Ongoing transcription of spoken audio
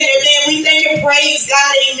and praise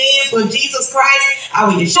God, amen, for Jesus Christ,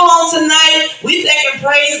 our Yeshua on tonight. We thank and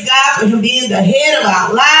praise God for him being the head of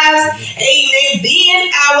our lives, amen,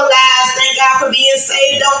 being our lives. Thank God for being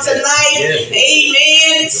saved on tonight,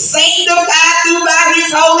 amen, sanctified through by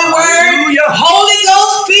his holy word, Holy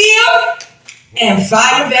Ghost filled, and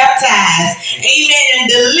fire baptized, amen, and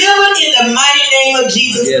delivered in the mighty name of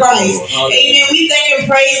Jesus Christ, amen. We thank and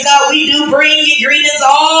praise God. We do bring you greetings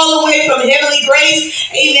all the way from Heavenly Grace,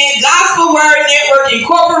 amen, Gospel Word Network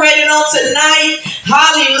Incorporated on tonight,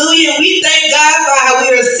 hallelujah. We thank God for how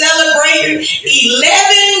we are celebrating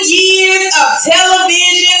 11 years of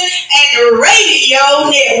television and radio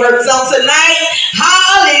networks on tonight,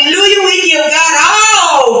 hallelujah. We give God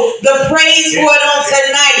all the praise for it on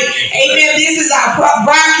tonight, amen. This is our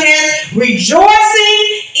broadcast, Rejoicing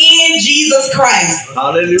in Jesus Christ.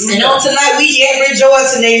 Hallelujah. And on tonight, we yet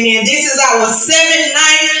rejoicing, amen. This is our 7th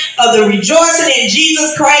night of the Rejoicing in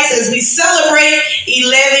Jesus Christ as we celebrate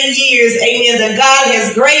 11 years, amen, that God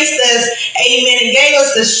has graced us, amen, and gave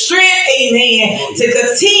us the strength, amen, to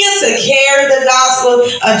continue to carry the gospel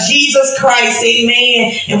of Jesus Christ,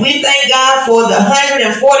 amen. And we thank God for the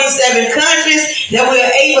 147 countries that we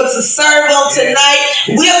are able to serve on tonight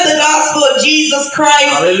with the gospel of Jesus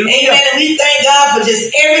Christ, amen. And we thank God for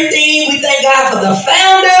just everything. We thank God for the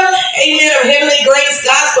founder, amen, of Heavenly Grace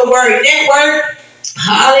Gospel Word Network.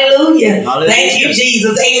 Hallelujah. Thank you,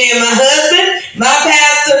 Jesus. Amen. My husband, my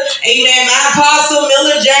pastor, amen, my apostle,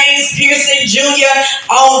 Miller James Pearson Jr.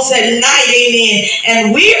 on tonight, amen.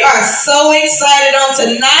 And we are so excited on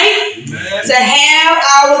tonight to have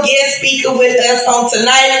our guest speaker with us on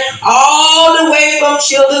tonight, all the way from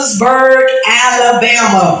Childersburg,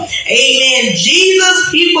 Alabama. Amen. Jesus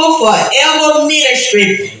People Forever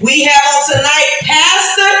Ministry. We have on tonight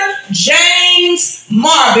Pastor James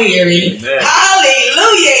Marbury.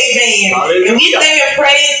 Hallelujah, amen. Hallelujah. And we thank and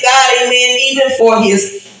praise God, amen, even for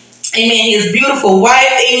his, amen, his beautiful wife,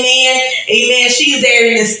 amen, amen. She's there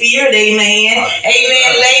in the spirit, amen,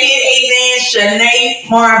 amen, lady, amen, Shanee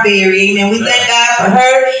Marbury, amen. We thank God for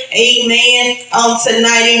her, amen, on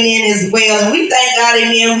tonight, amen, as well. And we thank God,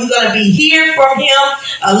 amen, we're going to be hearing from him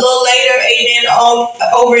a little later, amen,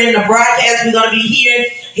 over in the broadcast. We're going to be hearing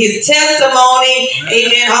his testimony,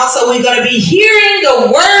 amen. Also, we're going to be hearing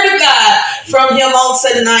the word of God from him on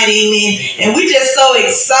tonight, amen. And we're just so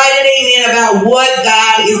excited, amen, about what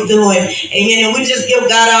God is doing, amen. And we just give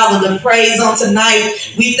God all of the praise on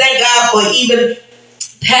tonight. We thank God for even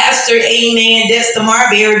Pastor, amen, Dexter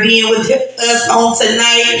Marbury being with us on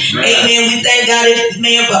tonight. Amen. We thank God,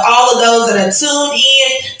 amen, for all of those that are tuned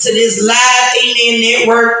in to this live, amen,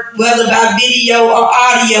 network, whether by video or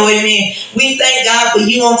audio, amen. We thank God for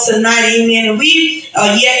you on tonight, amen. And we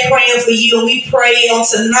are yet praying for you, and we pray on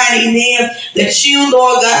tonight, amen, that you,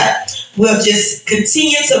 Lord God, will just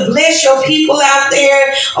continue to bless your people out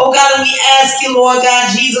there. Oh God, and we ask you, Lord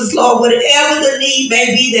God, Jesus, Lord, whatever the need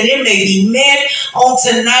may be, that it may be met on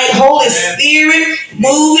tonight. Holy Spirit,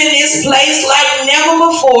 move in this place like never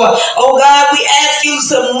before. Oh God, we ask you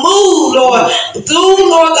to move, Lord,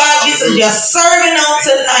 through, Lord God, Jesus, your servant on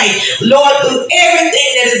tonight. Lord, through everything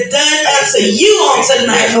that is done unto you on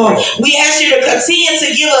tonight, Lord. We ask you to continue to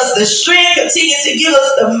give us the strength, continue to give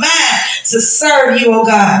us the mind to serve you, oh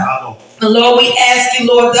God. Lord, we ask you,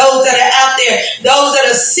 Lord, those that are out there, those that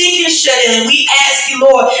are sick and shut in, we ask you,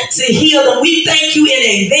 Lord, to heal them. We thank you in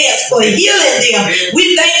advance for healing them.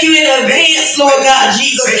 We thank you in advance, Lord God,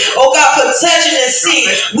 Jesus, oh God, for touching the sick.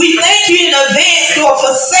 We thank you in advance, Lord,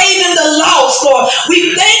 for saving the lost, Lord.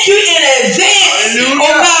 We thank you in advance, oh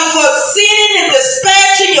God, for sending and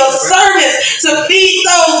dispatching your servants to feed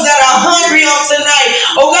those that are hungry on tonight.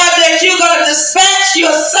 Oh God, that you're going to dispatch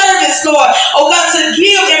your servants, Lord, oh God, to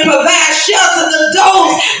give and provide shelter to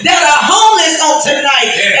those that are homeless on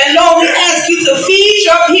tonight. And Lord, we ask you to feed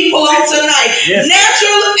your people on tonight,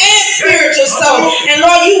 natural and spiritual soul. And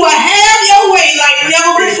Lord, you will have your way like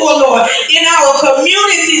never before, Lord, in our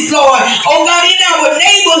communities, Lord, oh God, in our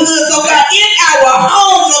neighborhoods, oh God, in our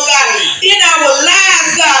homes, oh God, in our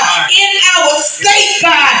lives, God, in our state,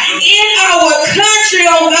 God, in our country,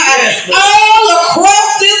 oh God, all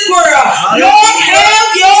across this world. Lord,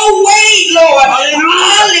 have your way, Lord.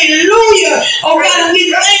 Hallelujah. Oh God, and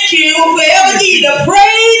we thank you. We'll forever give you the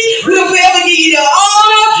praise. We'll forever give you the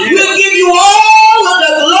honor. We'll give you all of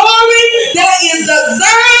the glory that is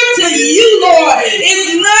deserved to you, Lord.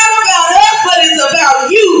 It's not about us, but it's about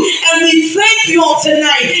you. And we thank you on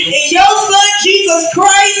tonight. In your Son, Jesus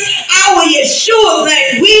Christ, our Yeshua's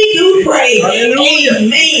name, we do pray. Hallelujah.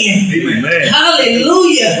 Amen.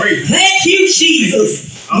 Hallelujah. Thank you, Jesus.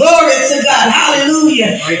 Glory to God.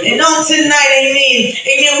 Hallelujah. And on tonight, amen.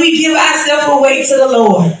 Amen. We give ourselves away to the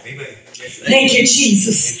Lord. Amen. Thank you,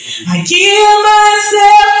 Jesus. I give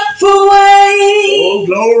myself away. Oh,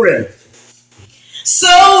 glory.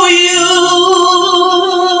 So you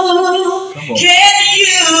can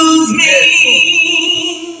use me.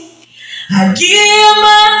 I give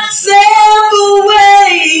myself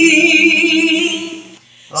away.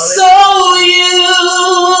 So you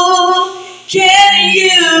can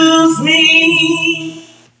use me.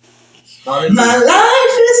 My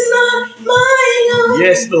life is not my own.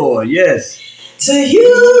 Yes, Lord. Yes. To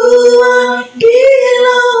you I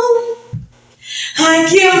belong. I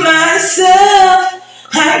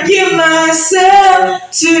give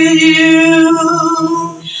myself to you.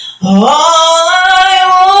 All I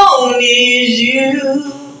want is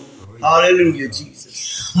you. Hallelujah,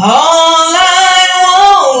 Jesus. All I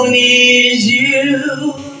want is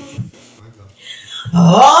you.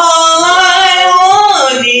 All I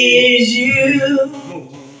want is you.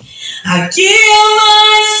 I give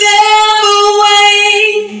myself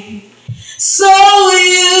away so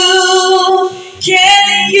you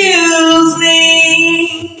can use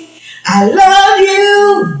me. I love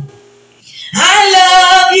you. I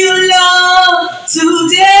love you, Lord,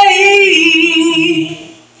 today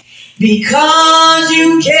because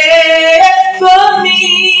you care for me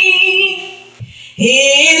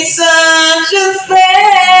in such a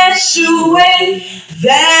special way.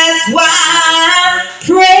 That's why I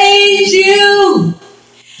praise you.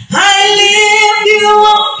 I lift you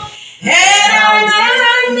up and I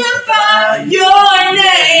magnify your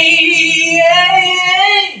name.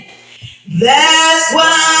 That's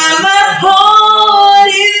why my heart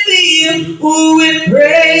is filled with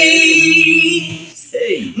praise.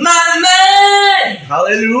 My mind,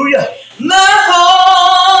 hallelujah, my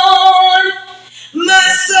heart, my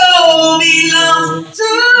soul belongs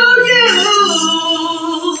to you.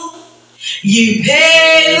 You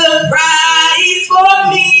paid the price for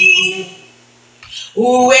me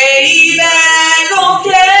way back on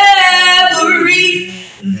Calvary.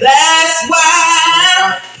 That's why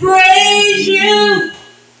I praise you.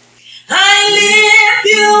 I lift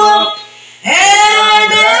you up and I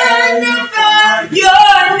magnify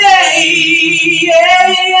your name.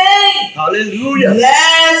 hallelujah.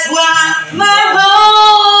 That's why my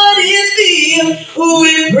heart is filled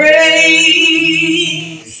with praise.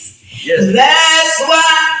 Yes. That's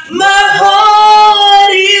why my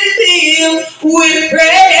heart is filled with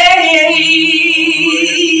praise.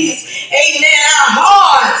 Amen. Our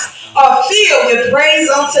hearts are filled with praise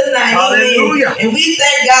on tonight. Hallelujah. Amen. And we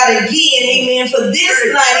thank God again, amen, for this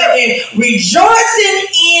night. Amen. Rejoicing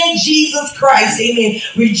in Jesus Christ. Amen.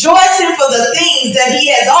 Rejoicing for the things that he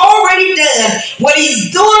has already done, what he's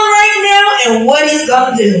doing right now, and what he's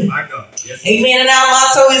going to do. My God. Yes. Amen. And our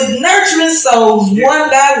motto is nurturing souls one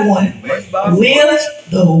by one with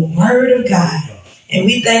the word of God. And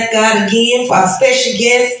we thank God again for our special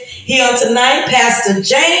guest here on tonight, Pastor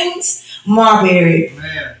James Marbury.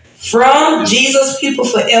 Amen. From Jesus People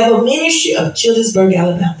Forever Ministry of Childersburg,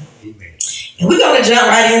 Alabama. Amen. And we're going to jump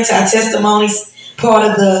right into our testimonies part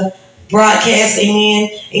of the broadcast.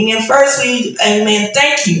 Amen. Amen. First, amen,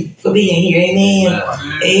 thank you for being here. Amen.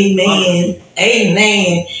 Amen.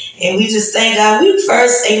 Amen. And we just thank God.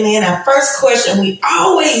 Amen, our first question we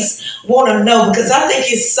always want to know, because I think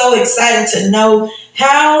it's so exciting to know,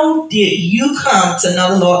 how did you come to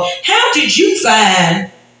know the Lord? How did you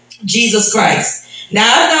find Jesus Christ? Now,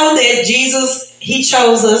 I know that Jesus, he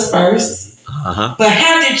chose us first. But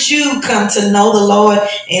how did you come to know the Lord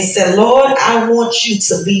and say, Lord, I want you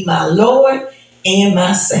to be my Lord and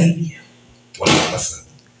my Savior? Wow,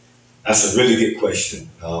 that's a really good question.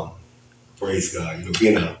 Praise God.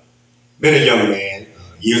 Being a young man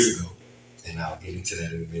years ago, and I'll get into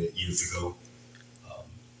that in a minute, years ago,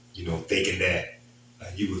 thinking that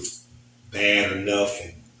you was bad enough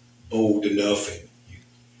and bold enough, and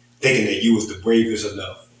thinking that you was the bravest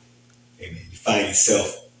enough. Amen. You find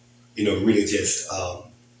yourself, really just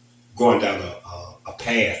going down a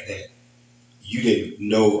path that you didn't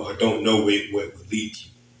know or don't know where it would lead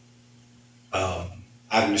you. Out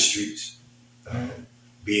in the streets,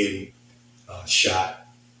 being shot,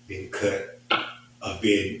 being cut,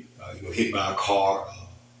 being hit by a car,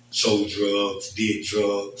 sold drugs, did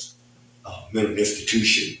drugs, mental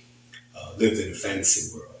institution, lived in a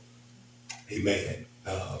fantasy world. Amen.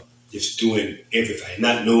 Just doing everything,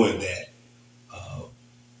 not knowing that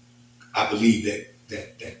I believe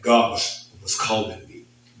that God was calling me,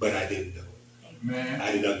 but I didn't know it. Amen.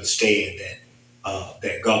 I didn't understand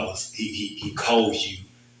that God was he calls you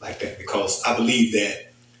like that, because I believe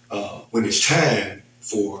that when it's time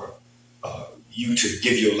for you to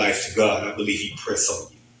give your life to God, I believe he press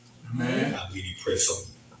on you. Amen. I believe he press on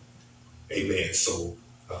you. Amen. So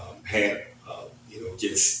had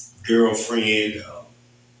just girlfriend,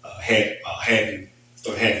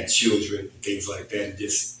 started having children, things like that, and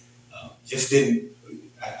just didn't.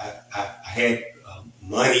 I had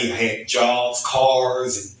money, I had jobs,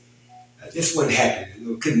 cars, and I just wasn't happy.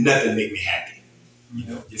 Couldn't nothing make me happy.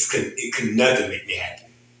 It could nothing make me happy.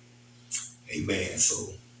 Amen.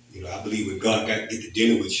 So, I believe when God got to get to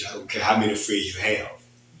dinner with you, I don't care how many friends you have.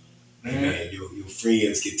 Amen. Your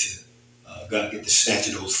friends God get to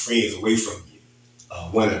snatching those friends away from you,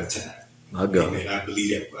 one at a time. My God. Amen. I believe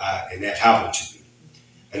that, and that happened to me.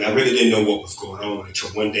 And I really didn't know what was going on until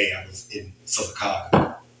one day I was in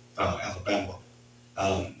Chicago, Alabama.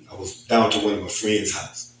 I was down to one of my friends'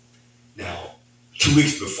 house. Now, 2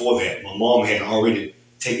 weeks before that, my mom had already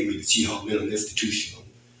taken me to Chicago Mental Institution on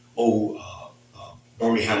old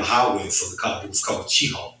Birmingham Highway in Chicago. It was called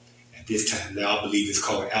Chicago at this time. Now I believe it's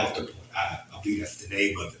called Altabrook. I believe that's the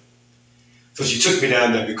name of it. So she took me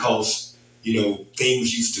down there because,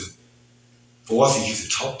 voices used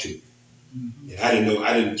to talk to me. And I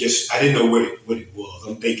didn't know what it was.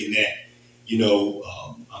 I'm thinking that,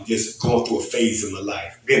 I'm just going through a phase in my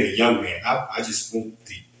life. Being a young man, I just want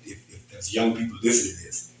if there's young people listening to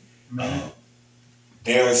this,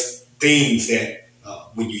 there's things that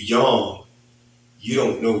when you're young,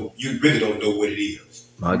 you really don't know what it is.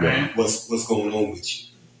 My God. What's going on with you.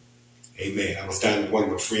 Amen. I was down at one of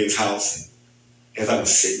my friend's house, and as I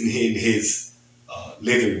was sitting in his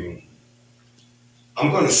living room,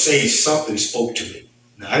 I'm going to say something spoke to me.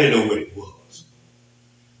 Now, I didn't know what it was,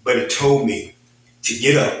 but it told me to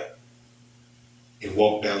get up and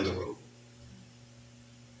walk down the road.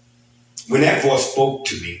 When that voice spoke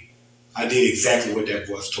to me, I did exactly what that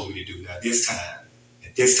voice told me to do. Now, at this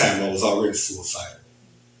time, I was already suicidal.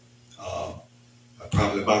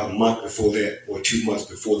 Probably about a month before that, or 2 months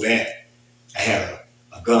before that, I had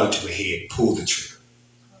a gun to my head and pulled the trigger.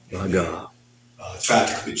 My God. Tried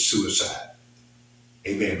to commit suicide.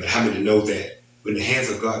 Amen. But how many know that when the hands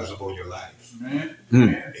of God is upon your life,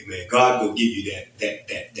 amen, God will give you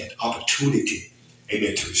that opportunity,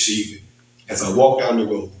 amen, to receive it. As I walked down the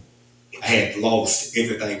road, I had lost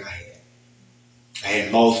everything I had. I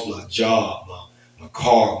had lost my job, my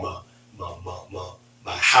car,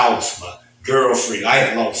 my house, my girlfriend. I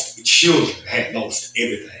had lost children. I had lost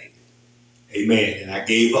everything. Amen. And I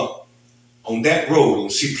gave up. On that road, on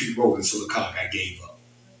Secret Road in Chicago, I gave up.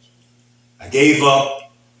 I gave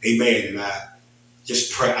up. Amen. And I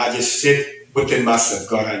just pray. I just said within myself,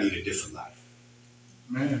 God, I need a different life.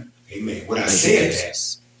 Amen. Amen. When I said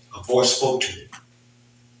that, a voice spoke to me.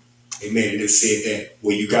 Amen. And it said that,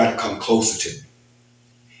 well, you got to come closer to me.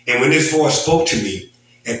 And when this voice spoke to me,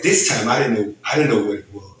 at this time, I didn't know what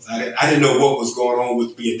it was. I didn't know what was going on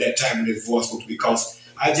with me at that time when this voice spoke to me, because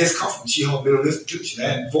I just come from Chicago Mental Institution.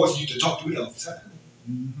 That voice used to talk to me all the time.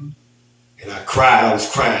 Mm-hmm. And I cried. I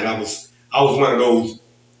was crying. I was one of those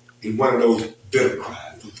bitter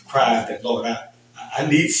cries. Those cries that, Lord, I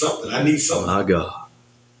need something. I need something. My God.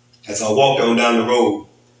 As I walked on down the road,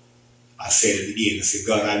 I said it again. I said,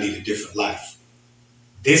 God, I need a different life.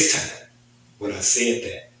 This time, when I said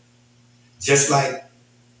that, just like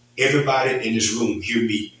everybody in this room hear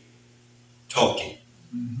me talking,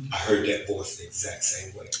 I heard that voice the exact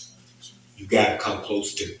same way. You got to come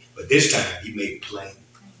close to me. But this time, he made it plain.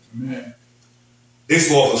 Amen. This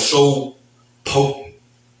voice was so potent.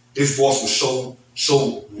 This voice was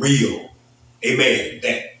so real. Amen.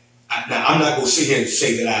 That now I'm not going to sit here and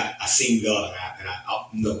say that I seen God and I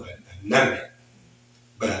know none of that.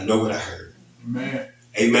 But I know what I heard. Amen.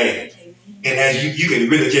 Amen. And as you can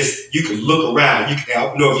really you can look around. I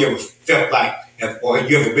don't know if you ever felt like, or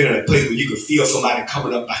you ever been in a place where you could feel somebody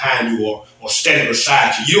coming up behind you or standing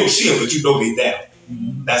beside you. You don't see them, but you know they're there.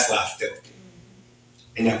 Mm-hmm. That's why I felt it.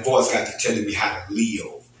 And that voice got to telling me how to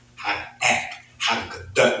live, how to act, how to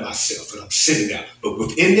conduct myself. And I'm sitting there. But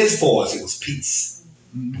within this voice, it was peace.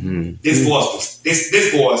 Mm-hmm. This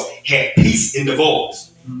voice had peace in the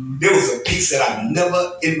voice. Mm-hmm. There was a peace that I've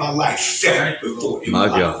never in my life felt before. In my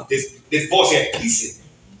life. This voice had peace in it.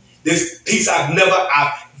 This peace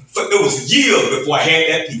it was years before I had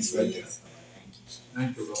that peace right there.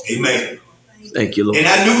 Thank you, Lord. Amen. Thank you, Lord. And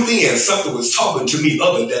I knew then something was talking to me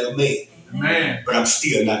other than a man. Amen. But I'm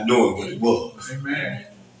still not knowing what it was. Amen.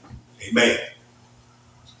 Amen.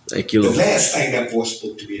 Thank you, Lord. The last thing that voice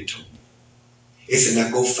spoke to me and told me, it said,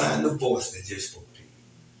 now go find the voice that just spoke to you.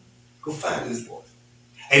 Go find this voice.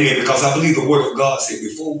 Amen. Because I believe the word of God said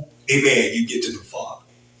before, amen, you get to the Father,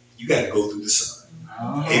 you got to go through the Son.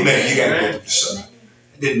 Oh, amen. You got to go through the Son.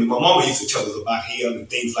 And then my mama used to tell us about him and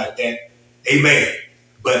things like that. Amen.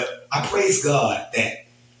 But I praise God that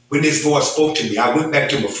when this voice spoke to me, I went back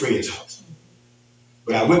to my friend's house.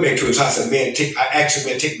 But I went back to his house and said, man, I asked him,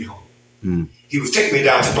 man, take me home. He was taking me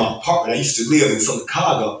down to my apartment. I used to live in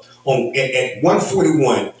Chicago at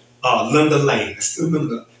 141 London Lane. I still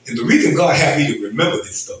remember. And the reason God had me to remember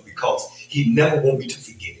this stuff because he never want me to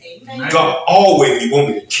forget it. Amen. God always want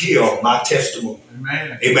me to tell my testimony.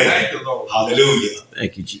 Amen. Amen. Thank you, Lord. Hallelujah.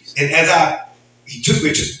 Thank you, Jesus. And as he took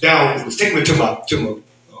me down, he was taking me to my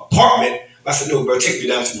apartment. I said, no, bro, take me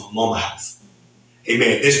down to my mama's house.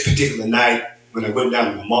 Amen. This particular night, when I went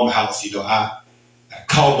down to my mama's house, I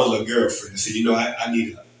called my little girlfriend and said, I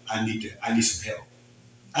need some help.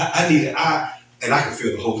 And I can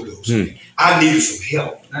feel the Holy Ghost. I needed some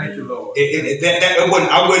help. Thank you, Lord. I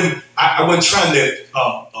wasn't trying to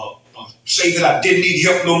say that I didn't need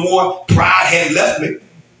help no more. Pride had left me.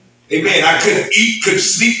 Amen. I couldn't eat, couldn't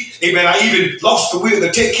sleep. Amen. I even lost the will to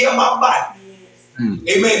take care of my body.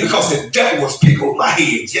 Amen. Because the devil was picking on my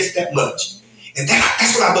head just that much. And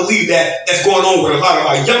that's what I believe that's going on with a lot of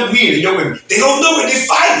our young men and young women. They don't know what they're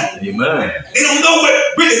fighting. Amen. They don't know what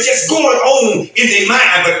really just going on in their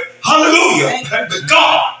mind. But hallelujah. But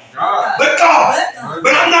God. But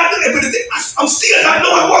I'm still not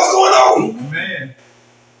knowing what's going on. Amen.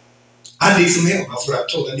 I need some help. That's what I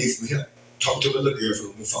told her. I need some help. Talking to the little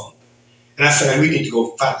girl on the phone. And I said, we need to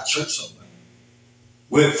go find a church somewhere.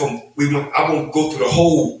 I won't go through the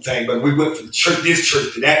whole thing, but we went from this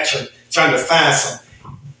church to that church, trying to find something.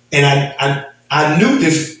 And I knew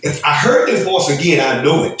this. If I heard this voice again, I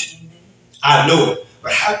know it. I know it.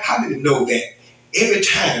 But how did it know that every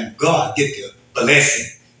time God get the blessing,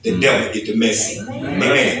 the devil get the message?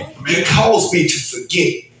 Amen. He caused me to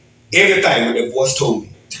forget everything what the voice told me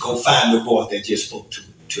to go find the voice that just spoke to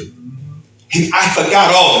me. I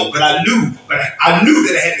forgot all of it, but I knew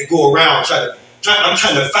that I had to go around I'm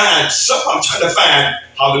trying to find something. I'm trying to find,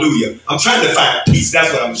 hallelujah. I'm trying to find peace.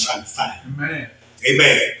 That's what I'm trying to find. Amen.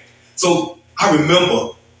 Amen. So I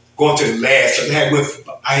remember going to the last church. I had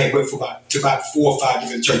went to about 4 or 5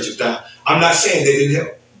 different churches now. I'm not saying they didn't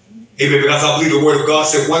help. Amen. Because I believe the word of God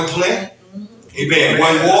said one plant. Amen.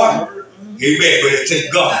 One water. Amen. But it takes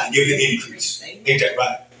God to give the increase. Ain't that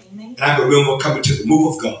right? Amen. And I remember coming to the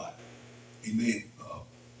move of God. Amen.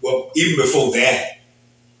 Well, even before that,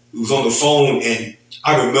 it was on the phone, and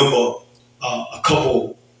I remember a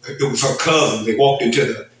couple, it was her cousin, they walked into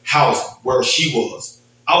the house where she was.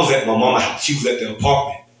 I was at my mama's house. She was at the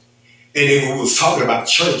apartment. And they was talking about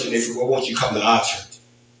church, and they said, well, why don't you come to our church?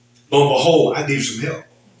 Lo and behold, I need some help.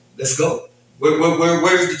 Let's go.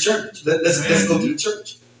 Where's the church? Let's go to the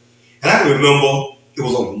church. And I remember it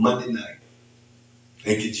was on a Monday night.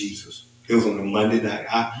 Thank you, Jesus. It was on a Monday night.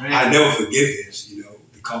 I never forget this,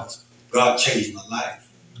 because God changed my life.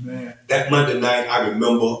 Man. That Monday night, I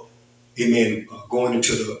remember, amen, going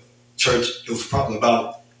into the church. It was probably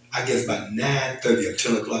about 9:30 or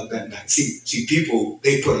 10 o'clock that night. See, people,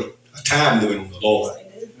 they put a time limit on the Lord.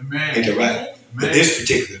 Amen. Ain't that right? But this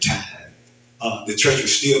particular time, the church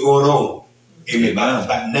was still going on. Amen. About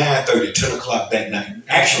 9:30, 10 o'clock that night.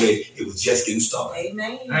 Actually, it was just getting started.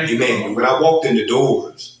 Amen. Amen. And when I walked in the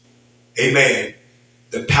doors, amen,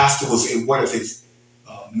 the pastor was in one of his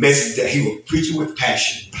message that he was preaching with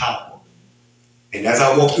passion and power. And as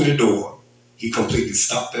I walked through the door, he completely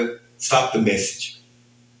stopped the message.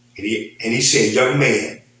 And he said, young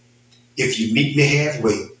man, if you meet me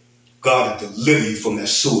halfway, God will deliver you from that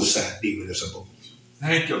suicide demon that's above you.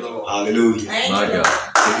 Thank you, Lord. Hallelujah. My God.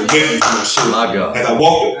 He'll deliver you from that suicide. My God. As I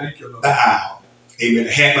walked the aisle, amen, I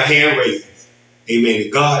had my hand raised. Amen.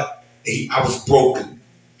 And God, I was broken.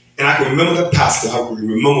 And I can remember the pastor. I can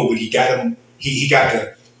remember when he got him. He got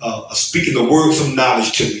the speaking the words of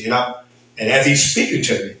knowledge to me. And as he's speaking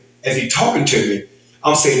to me, as he's talking to me,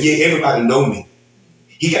 I'm saying, yeah, everybody know me.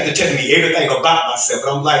 He got to tell me everything about myself.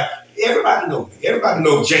 And I'm like, everybody know me. Everybody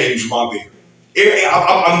know James Marbury.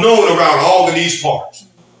 I'm known around all of these parts.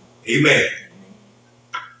 Amen.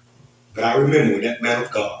 But I remember when that man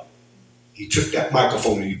of God, he took that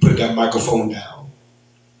microphone and he put that microphone down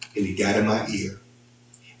and he got in my ear.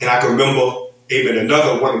 And I can remember, amen,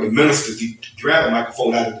 another one of the ministers, he grabbed the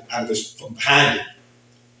microphone out of this from behind him.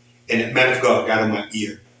 And that man of God got in my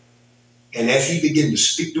ear. And as he began to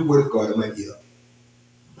speak the word of God in my ear,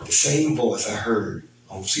 the same voice I heard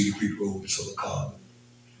on Cedar Creek Road in Silicon,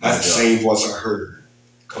 that's the same voice I heard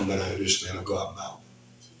coming out of this man of God mouth.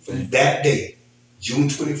 From that day, June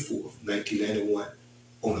 24th, 1991,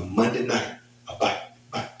 on a Monday night, about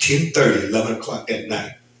 10:30, 11 o'clock that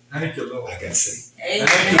night, thank you, Lord, I got saved. Amen. I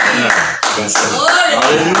got saved.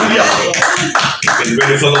 Been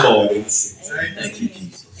ready for the Lord. Thank you,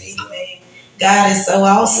 Jesus. Amen. God is so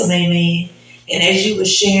awesome, amen. And as you were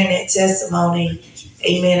sharing that testimony,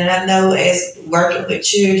 amen, and I know as working with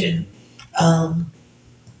children,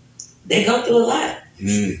 They go through a lot.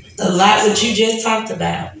 A lot what you just talked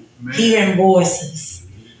about. Hearing voices,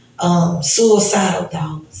 suicidal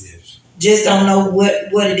thoughts. Just don't know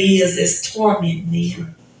what it is that's tormenting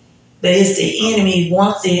them. But it's the enemy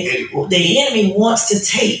the enemy wants to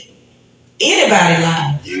take anybody's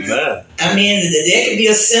life. Amen. I mean, there could be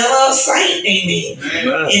a sinner or a saint, amen.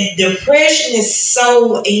 And depression is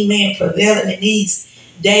so, amen, prevalent in these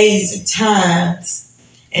days and times.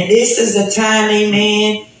 And this is a time,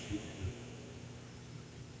 amen,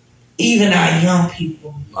 even our young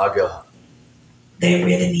people, My God. they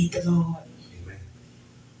really need the Lord. Amen.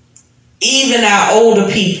 Even our older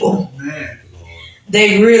people,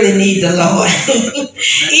 they really need the Lord.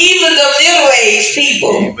 Even the middle-aged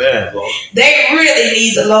people, Amen. they really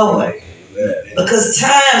need the Lord. Amen. Because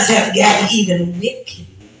times have gotten even wicked,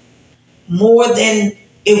 more than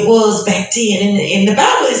it was back then. And the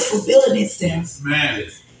Bible is fulfilling itself. Amen.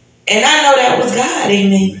 And I know that was God,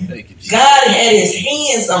 amen. God had his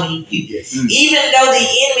hands on you. Yes. Even though the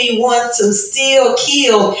enemy wants to steal,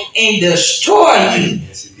 kill, and destroy you.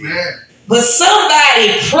 Amen. But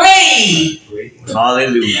somebody prayed.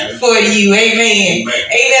 Hallelujah. For you, amen. Amen.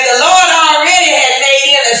 Amen. The Lord already had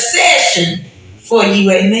made intercession for you,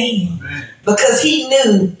 amen. Amen. Because he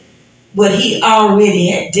knew what he already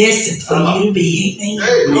had destined for you to be, amen.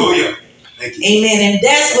 Hallelujah. Amen. And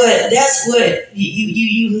that's what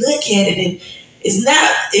you look at it, and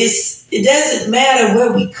it doesn't matter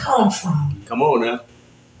where we come from. Come on now.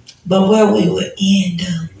 But where we will end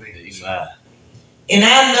up. Amen. And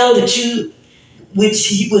I know that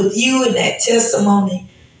with you and that testimony,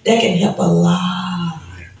 that can help a lot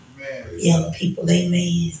of young people.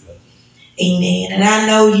 Amen. Amen. And I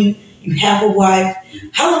know you have a wife.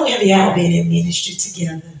 How long have y'all been in ministry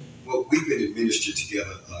together? Well, we've been in ministry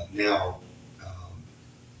together now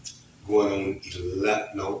going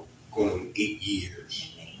on 8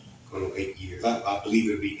 years. Going on 8 years. I believe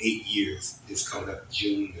it'll be 8 years. It's coming up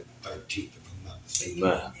June the 13th, if I'm not mistaken.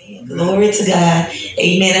 Amen. Glory to God.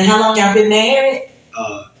 Amen. And how long y'all been married?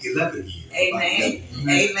 11 years. Amen. 11.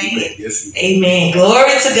 Amen. Yes, amen.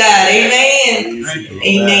 Glory to God. Amen.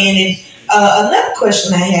 Amen. And another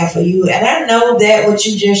question I have for you, and I know that what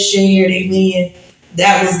you just shared, amen,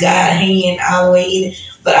 that was God's hand all the way in it.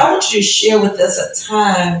 But I want you to share with us a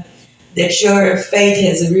time that your faith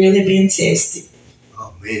has really been tested.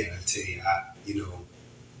 Oh man, I tell you,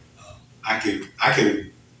 I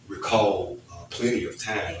can recall plenty of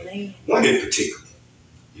times. One in particular,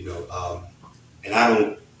 and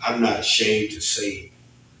I'm not ashamed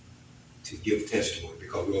to give testimony,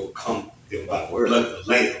 because we overcome them by the blood of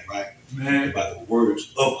the Lamb, right? Amen. And by the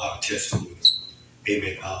words of our testimonies.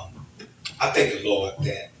 Amen. I thank the Lord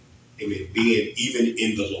that, amen, being even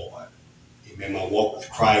in the Lord, amen, my walk with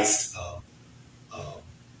Christ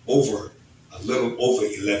a little over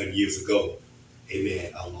 11 years ago,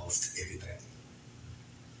 amen, I lost everything.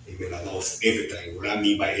 Amen, I lost everything. What I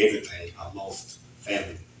mean by everything, I lost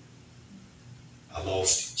family. I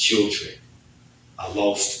lost children. I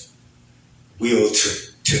lost will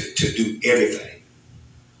to do everything.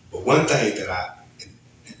 But one thing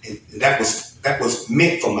that was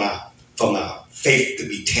meant for my faith to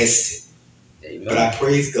be tested. Amen. But I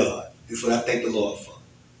praise God. This is what I thank the Lord for.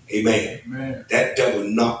 Amen. Amen. That devil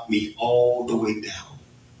knocked me all the way down.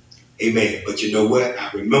 Amen. But you know what?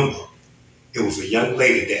 I remember it was a young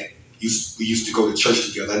lady that we used to go to church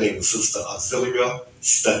together. Her name was Sister Auxilia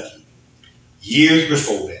Stuckey. Years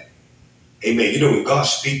before that. Amen. You know, when God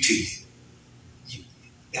speaks to you,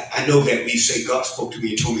 I know that we say God spoke to me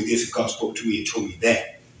and told me this, and God spoke to me and told me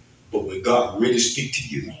that. But when God really speaks to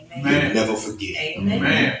you, amen, you'll never forget.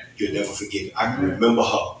 Amen. You'll never forget it. I can remember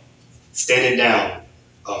her standing down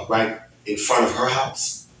right in front of her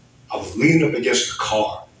house. I was leaning up against the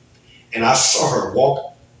car, and I saw her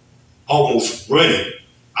walk almost running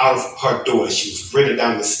out of her door. She was running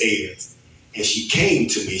down the stairs, and she came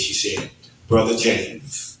to me and she said, "Brother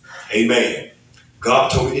James, amen,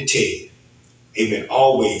 God told me to tell you, amen,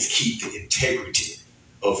 always keep the integrity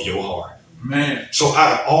of your heart." Man. So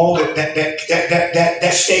out of all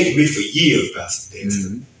that stayed with me for years, Pastor Dexter.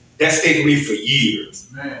 Mm-hmm. That stayed with me for years.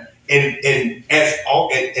 Man. And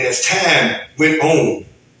as time went on,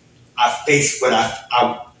 I faced what I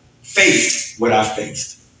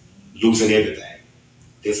faced, losing everything.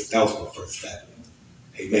 That was my first family.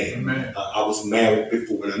 Amen. Amen. I was married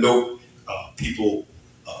before, and I know people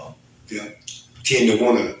tend to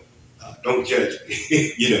want to don't judge me.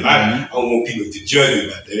 I don't want people to judge me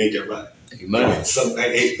about that. Ain't that right? Amen.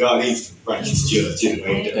 God is the righteous judge. Ain't that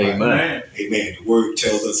right? Amen. Amen. The word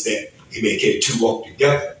tells us that, amen, can two walk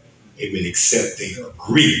together, amen, except they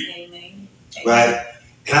agree. Amen. Right?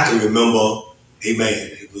 And I can remember,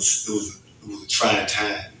 amen, it was a trying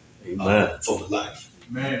time for my life.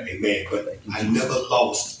 Amen. But I never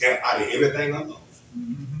lost, out of everything I lost,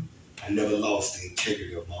 I never lost the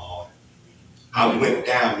integrity of my heart. I went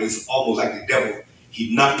down. It's almost like the devil.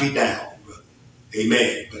 He knocked me down. But,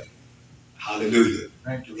 amen. But hallelujah.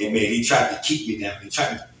 Thank you, amen. He tried to keep me down. He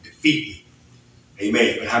tried to defeat me.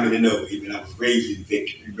 Amen. But how many know? Amen. I was raised in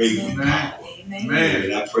victory, raised in power. Amen.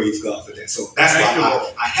 And I praise God for that. So that's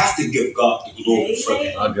why I have to give God the glory for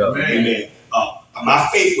that. Amen. My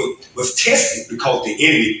faith was tested because the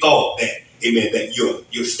enemy thought that, amen, that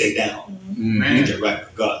you'll stay down. Amen. That's right.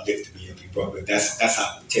 But God lifted me up. He brought me. That's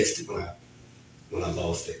how I tested when I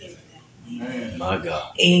lost it. Amen. My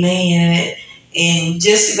God. Amen. And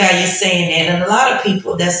just about you saying that, and a lot of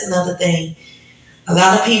people, that's another thing. A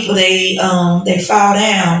lot of people, they fall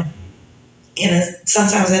down, and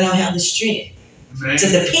sometimes they don't have the strength to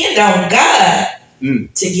depend on God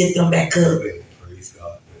to get them back up. Praise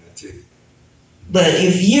God. But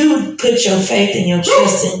if you put your faith and your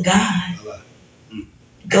trust in God,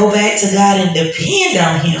 go back to God and depend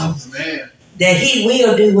on Him, that He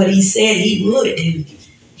will do what He said He would do.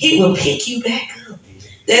 He will pick you back up.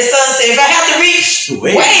 That song said, if I have to reach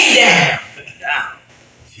way down,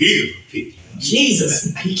 Jesus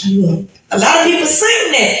will pick you up. A lot of people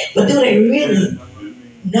sing that, but do they really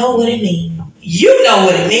know what it means? You know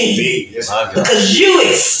what it means because you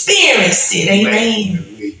experienced it. Amen.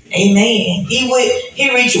 Amen. He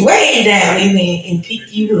reached way down, amen, and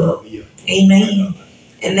picked you up. Amen.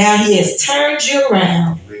 And now He has turned you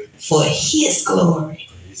around for His glory.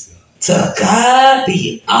 To God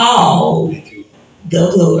be all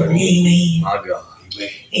the glory. Amen. My God.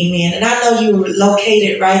 Amen. And I know you were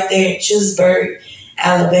located right there in Childersburg,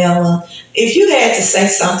 Alabama. If you had to say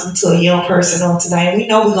something to a young person on tonight, we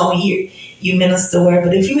know we're going to hear you minister the word,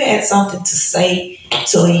 but if you had something to say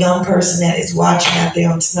to a young person that is watching out there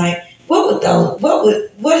on tonight, what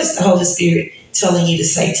is the Holy Spirit telling you to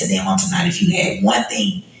say to them on tonight? If you had one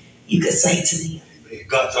thing you could say to them. Amen.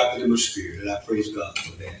 God dropped it in my spirit, and I praise God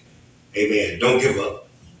for that. Amen. Don't give up.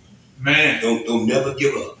 Man. Don't never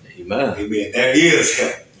give up. Amen. Amen. There is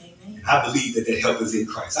help. Amen. I believe that help is in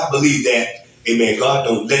Christ. I believe that, amen, God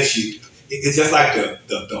don't let you. It's just like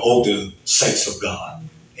the older saints of God.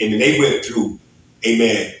 Amen. They went through,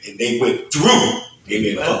 amen, and they went through,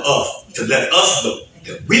 amen, for us, to let us know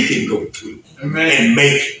that we can go through and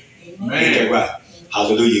make it. Ain't that right?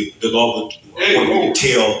 Hallelujah. The Lord would want me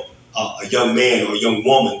to tell a young man or a young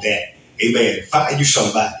woman that, amen, find you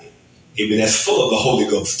somebody. Amen. That's full of the Holy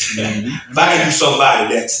Ghost. Find you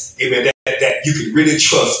somebody that's, amen, that you can really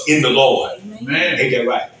trust in the Lord. Amen. Ain't that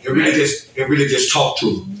right? And really just talk to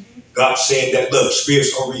Him. God saying that, look,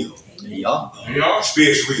 spirits are real.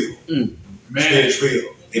 Spirits real. Spirits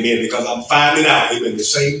real. Amen. Because I'm finding out, amen, the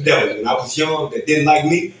same devil when I was young that didn't like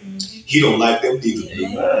me, he don't like them neither. He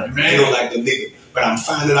don't like them neither. But I'm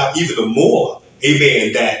finding out even the more,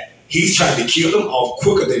 amen, that he's trying to kill them off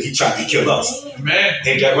quicker than he tried to kill us. Amen.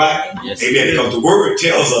 Ain't that right? Yes, amen. Because the word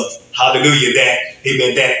tells us, hallelujah, that,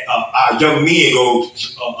 amen, that our young men go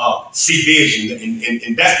see vision,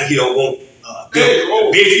 and that's what he don't want. The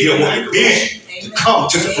vision, he don't want the vision to come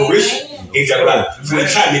to the fruition. Ain't that right? So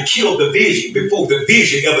he's trying to kill the vision before the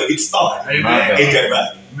vision ever gets started. Amen. Ain't that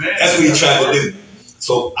right? That's what he's trying to do.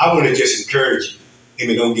 So I want to just encourage you.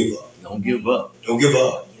 Amen. Don't give up. Don't give up. Don't give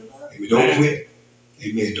up. Amen. Don't quit.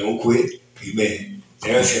 Amen. Don't quit. Amen.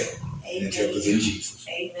 There's help. And that help is in Jesus.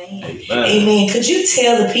 Amen. Amen. Amen. Could you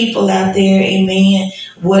tell the people out there, amen,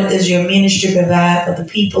 what does your ministry provide for the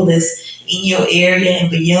people that's in your area and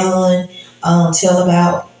beyond? Tell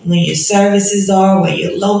about when your services are, where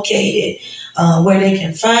you're located, where they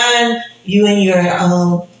can find you and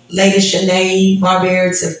your lady Shanee,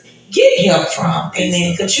 Marbury, to get help from.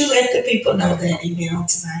 Amen. Could you let the people know that, amen, on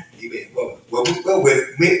tonight? Amen. Well,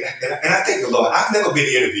 with me, and I thank the Lord. I've never been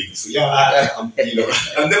interviewed, so y'all, I've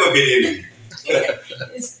never been interviewed.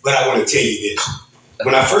 But I want to tell you this: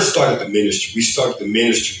 when I first started the ministry, we started the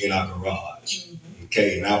ministry in our garage.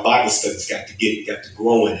 Okay, and our Bible studies got to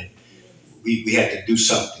grow in it. We had to do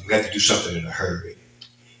something. We had to do something in a hurry.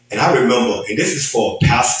 And I remember, and this is for a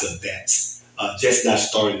pastor that's just not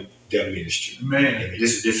starting their ministry. Amen.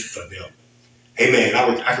 This is for them. Amen.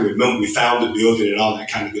 I can remember we found the building and all that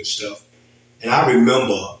kind of good stuff. And I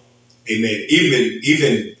remember, amen,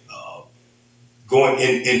 even going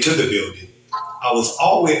into the building, I was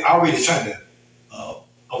already trying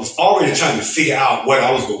to figure out what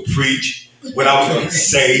I was going to preach, what I was going to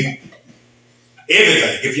say,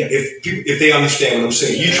 everything. If they understand what I'm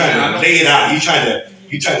saying, you're trying to lay it out. You're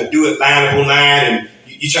trying to do it line upon line, and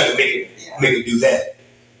you trying to make it do that.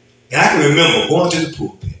 And I can remember going to the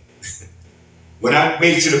pulpit when I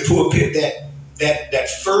made it to the pulpit that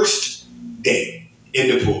first day in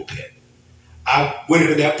the pulpit, I went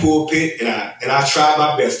into that pulpit and I tried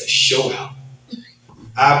my best to show out.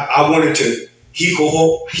 I wanted to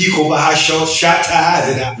hiko behind shot ties,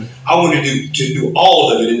 and I wanted to do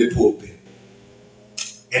all of it in the pulpit.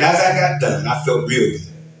 And as I got done, I felt real good.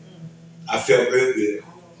 I felt real good.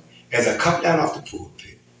 As I come down off the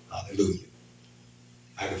pulpit, hallelujah,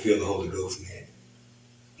 I can feel the Holy Ghost, man.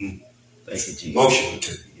 Thank you, Jesus. Emotional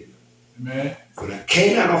to me, Amen. When I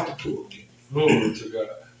came down off the pulpit, Glory to God.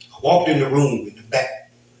 I walked in the room in the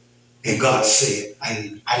back, and God said, I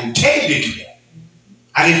didn't tell you to do that.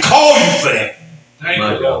 I didn't call you for that. Thank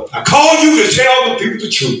you, Lord. I called you to tell the people the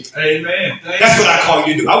truth. Amen. That's what I called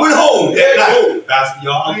you to do. I went home that night, Pastor,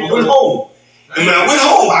 y'all. I went home. And when I went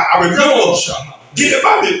home, I remember getting up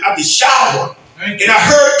out the shower. And I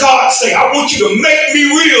heard God say, I want you to make me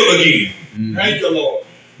real again. Thank you, Lord.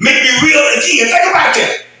 Make me real again. Think about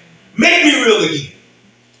that. Make me real again.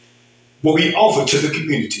 What we offer to the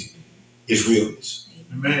community is realness.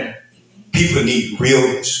 Amen. People need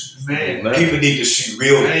realness. Amen. People need to see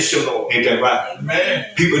realness. Ain't that right? Amen.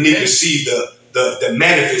 People need to see the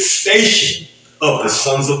manifestation of the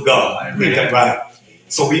sons of God. Amen. Ain't that right?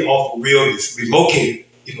 So we offer realness. We located,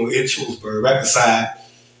 in Childersburg, right beside,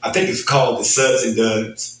 I think it's called the Suds and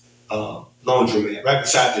Duds Laundromat, right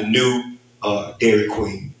beside the new Dairy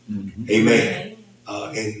Queen. Mm-hmm. Amen.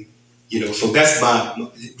 So that's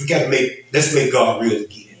let's make God real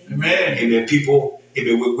again. Amen. Amen. People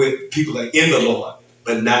are in the Lord,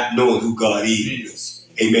 but not knowing who God is.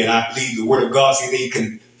 Amen. I believe the word of God says they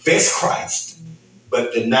confess Christ,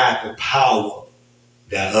 but deny the power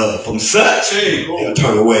thereof. From such, they'll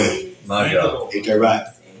turn away. My God. Ain't that right?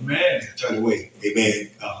 Amen. Turn away. Amen.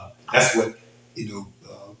 That's what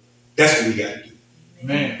that's what we got to do.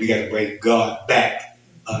 Amen. We got to bring God back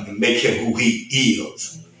and make him who he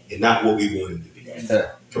is and not what we want him to be.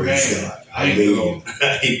 Praise God. Hallelujah.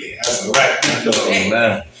 Amen. That's all right.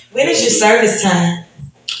 Amen. When is your service time?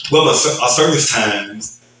 Well, our service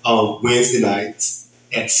times on Wednesday nights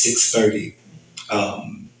at 6:30.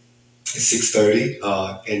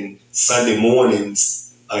 And Sunday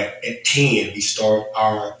mornings at 10. We start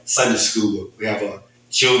our Sunday school. We have a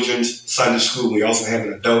children's Sunday school. We also have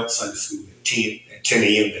an adult Sunday school at 10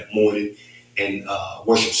 a.m. that morning, and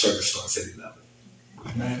worship service starts at 11.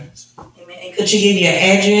 Amen. And could you give your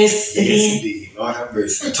address again? Yes, indeed. Lord have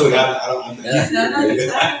mercy. I told you, I'm not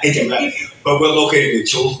right. But we're located in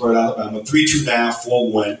Childersburg, Alabama,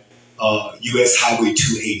 32941 U.S. Highway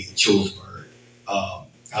 280 in Childersburg,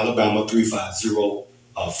 Alabama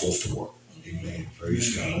 35044. Amen.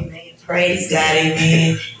 Praise God. Amen. Praise God.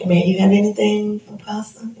 Amen. Amen. You have anything,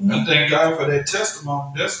 Apostle? I thank God for that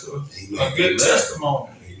testimony. That's a good testimony.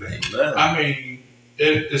 Amen. I mean,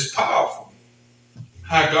 it's powerful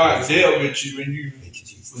how God dealt with you when you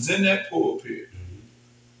was in that pulpit.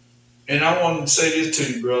 And I want to say this to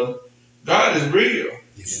you, brother. God is real.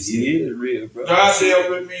 Yes, he is real, brother. God dealt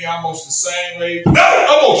with me almost the same way. No!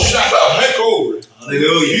 I'm going to shut up. Make over.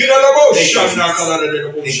 Hallelujah. You know, I'm going to shut up.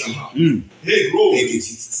 Hey, glory. Thank you,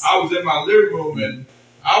 Jesus. I was in my living room and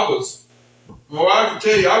I can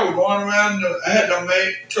tell you, I was going around. I had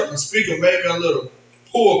to speaker made me a little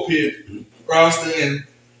pulpit roster, and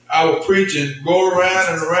I was preaching, go around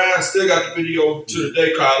and around. Still got the video to the day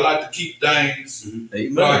because I like to keep things so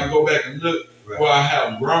I can go back and look where I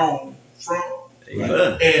have grown from.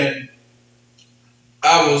 Amen. And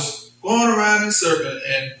I was going around in circles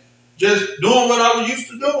and just doing what I was used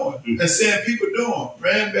to doing and seeing people doing.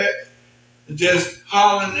 Ran back and just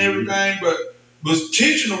hollering and everything, but was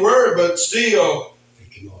teaching the word, but still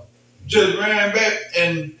just ran back.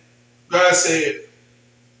 And God said,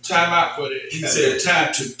 time out for that. He said,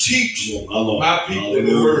 time to teach my people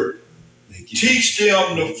the word. Teach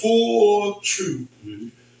them the full truth.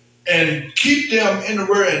 And keep them in the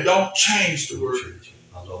word and don't change the word.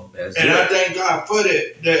 And I thank God for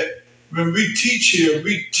that when we teach here,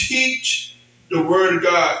 we teach the word of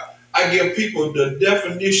God. I give people the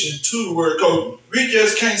definition to the word, because we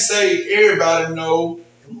just can't say everybody know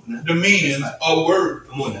the meaning of word.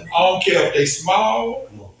 I don't care if they small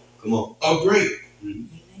or great.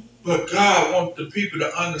 But God wants the people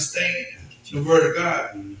to understand the word of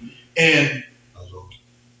God. And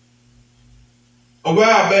a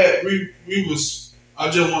while back, I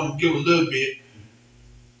just want to give a little bit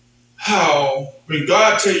how when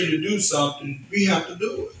God tell you to do something, we have to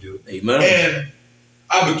do it. Amen. And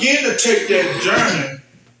I began to take that journey.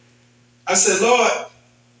 I said, Lord,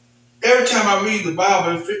 every time I read the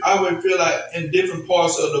Bible, I would feel like in different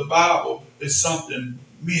parts of the Bible, there's something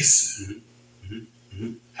missing.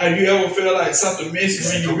 Have you ever felt like something missing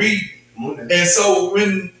when you read? And so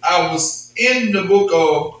when I was in the book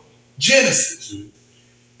of Genesis,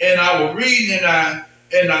 and I was reading,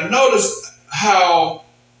 and I noticed how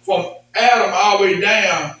from Adam all the way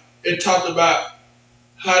down, it talked about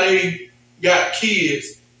how they got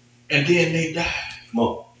kids and then they died.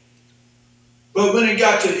 But when it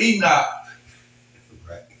got to Enoch,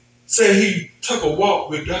 said he took a walk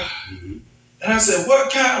with God. And I said, what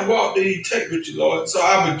kind of walk did he take with you, Lord? So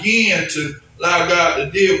I began to allow God to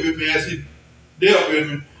deal with me as he dealt with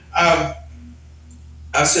me. I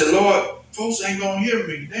said, Lord, folks ain't going to hear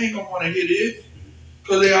me. They ain't going to want to hear this.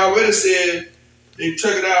 Because they already said they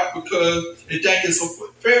took it out because they think it's a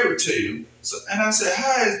fairy tale. So, and I said,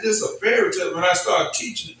 how is this a fairy tale? When I started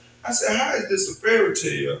teaching, I said, how is this a fairy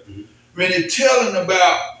tale? When they're telling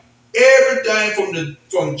about everything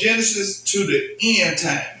from Genesis to the end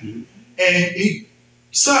time. And he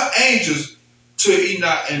sent angels to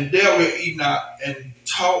Enoch and dealt with Enoch and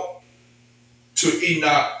talked to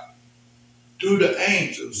Enoch through the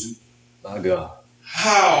angels. My God.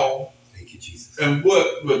 How Thank you, Jesus. and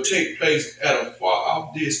what will take place at a far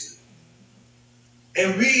off distance.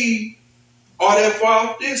 And we are that far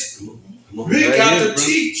off distance. We got to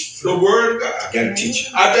teach the word of God. Got to teach.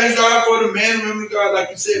 I thank God for the man and women of God, like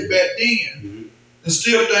you said back then. And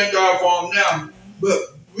still thank God for them now. But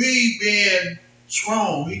we being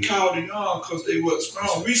strong. He called it young because they were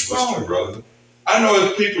strong. We strong, brother. I know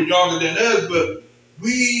there's people younger than us, but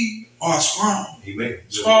we are strong. Amen.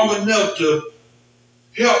 Strong enough to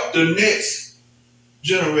help the next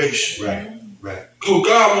generation. Right. Because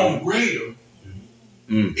God wants greater.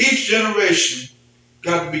 Each generation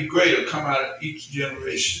got to be greater, come out of each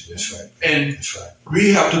generation. That's right. And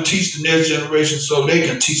we have to teach the next generation so they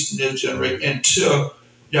can teach the next generation until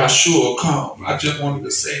Yahshua come. I just wanted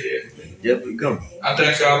to say that. Yep, we come. I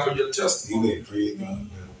thank God for your testimony. Amen. Praise God.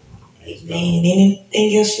 Amen.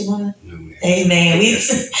 Anything else you want to? No, man. Amen.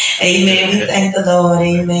 Amen. We thank the Lord.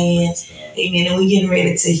 Amen. Amen. And we're getting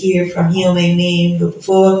ready to hear from him. Amen. But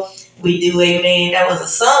before we do, amen, that was a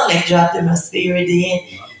song that dropped in my spirit. Then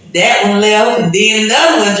that one left, and then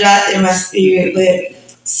another one dropped in my spirit. But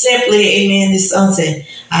simply, amen, this song said,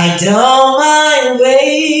 I don't mind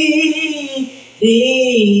waiting.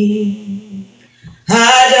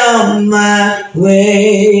 I don't mind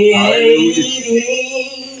waiting.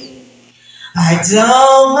 I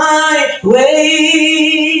don't mind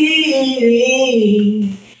waiting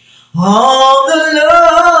on the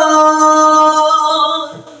Lord.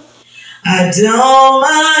 I don't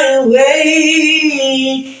mind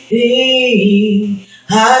waiting.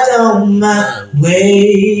 I don't mind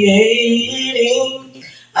waiting.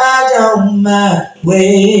 I don't mind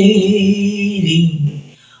waiting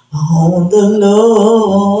on the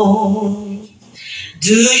Lord.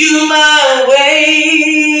 Do you mind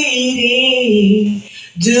waiting?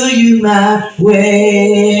 Do you mind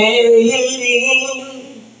waiting?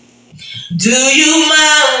 Do you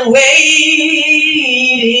mind waiting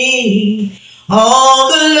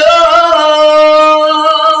on the Lord?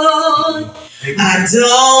 I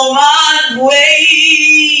don't mind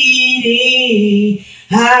waiting.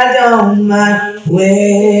 I don't mind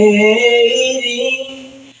waiting.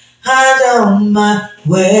 I don't mind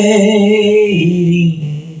waiting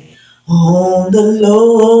on the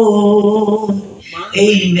Lord.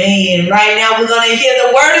 Amen. Right now we're going to hear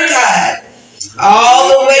the word of God. All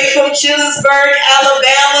the way from Childersburg,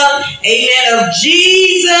 Alabama. Amen. Of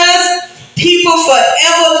Jesus People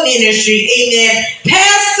Forever Ministry. Amen.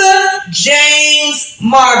 Pastor James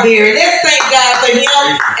Marbury. Let's thank God for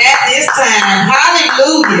him at this time.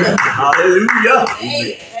 Hallelujah. Hallelujah.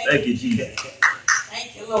 Amen. Thank you, Jesus. Thank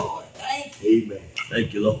you, Lord. Thank you. Amen.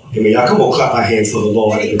 Thank you, Lord. Amen. Y'all come on, clap our hands for the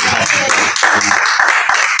Lord. Amen.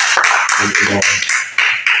 Thank you, Lord.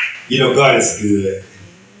 You know, God is good.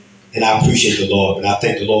 And I appreciate the Lord. And I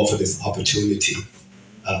thank the Lord for this opportunity.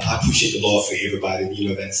 I appreciate the Lord for everybody, you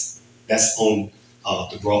know, that's on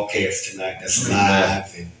the broadcast tonight, that's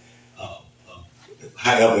live, and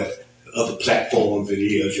however other platforms it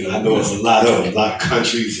is. You know, I know it's a lot of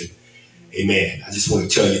countries. And amen. I just want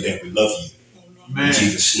to tell you that we love you. Amen. In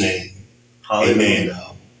Jesus' name. Hallelujah. Amen.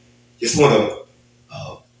 Just want to,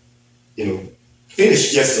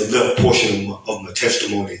 finish just a little portion of my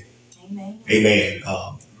testimony. Amen.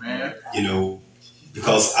 Amen. You know,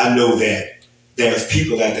 because I know that there's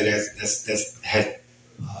people out there that's had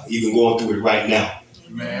even going through it right now.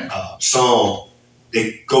 Amen. Some,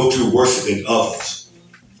 they go through worse than others.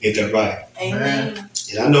 Ain't that right? Amen.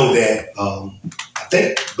 And I know that, I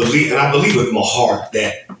believe with my heart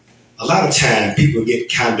that a lot of time people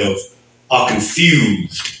get kind of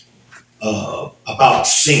confused about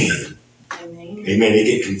sin. Amen. Amen. They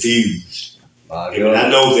get confused Amen. I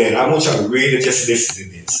know that. I want y'all to really just listen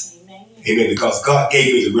to this. Amen. Because God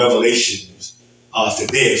gave me the revelations to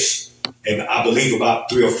this, and I believe about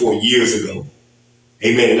 3 or 4 years ago.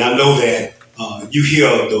 Amen. And I know that you hear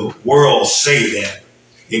the world say that,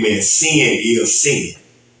 amen, sin is sin.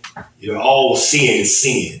 You know, all sin is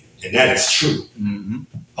sin. And that is true. Mm-hmm.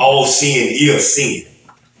 All sin is sin.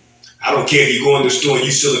 I don't care if you go in the store and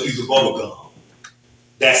you sell a piece of bubble gum.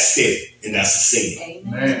 That's sin, and that's a sin.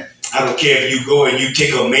 Amen. I don't care if you go and you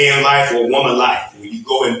take a man's life or a woman's life, or you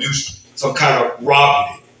go and do some kind of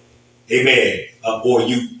robbery, amen, or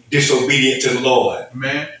you disobedient to the Lord.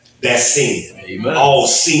 Amen. That's sin. Amen. All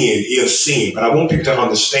sin is sin. But I want people to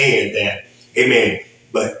understand that, amen,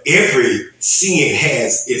 but every sin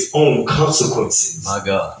has its own consequences. My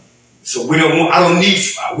God. So we don't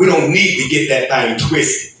need to get that thing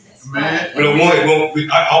twisted. Man. We don't want it.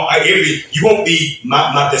 You won't be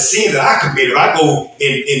the sin that I committed. If I go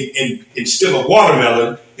and steal a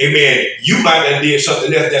watermelon, amen, you might have did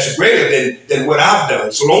something else that's greater than what I've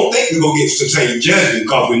done. So don't think we're going to get the same judgment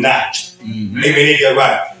because we're not. Mm-hmm. Amen. Ain't that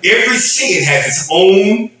right? Every sin has its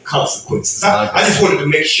own consequences. I just wanted to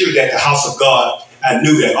make sure that the house of God, I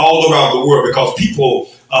knew that all around the world, because people,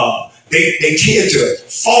 they tend to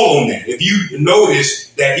fall on that. If you notice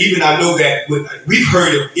that, even I know that we've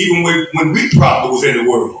heard it even when we probably was in the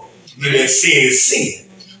world, that sin is sin,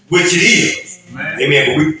 which it is. Amen.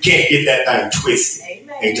 But we can't get that thing twisted.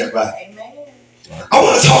 Amen. Ain't that right? Amen. I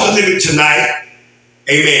want to talk a little bit tonight,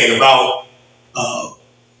 amen, about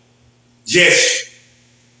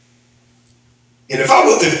and if I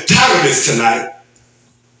was to title this tonight,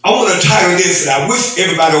 I want to title this, and I wish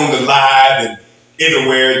everybody on the live and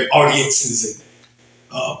everywhere, the audiences,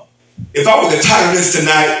 and if I were to title this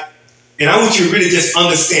tonight, and I want you to really just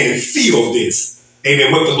understand and feel this,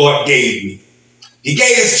 amen, what the Lord gave me. He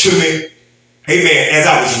gave this to me, amen, as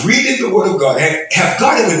I was reading the Word of God. Have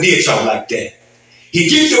God ever did something like that? He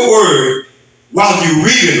gives you a word while you're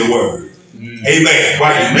reading the Word. Amen.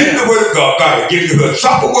 While you're reading the Word of God, God will give you a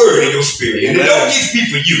proper word in your spirit. And it don't just be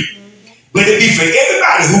for you, but it be for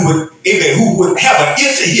everybody who would have an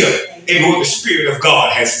ear to hear and what the Spirit of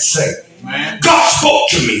God has to say. Amen. God spoke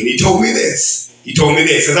to me and he told me this. He told me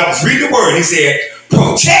this. As I was reading the word, he said,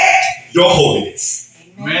 protect your holiness.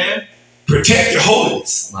 Amen. Protect your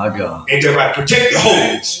holiness. My God. Ain't that right? Protect your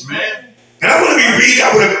holiness. Amen. And I want to be reading.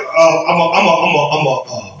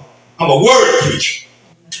 I'm a word preacher.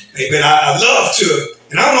 Amen. I love to,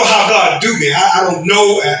 and I don't know how God do me. I don't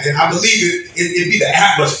know, and I believe it'd be the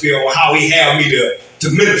atmosphere or how he have me to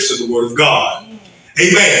minister the word of God.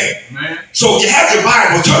 Amen. Amen. So if you have your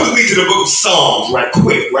Bible, turn with me to the book of Psalms right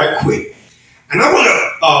quick. And I want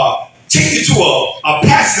to take you to a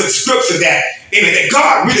passage of scripture that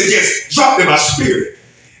God really just dropped in my spirit.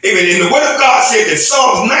 Amen. And the word of God said that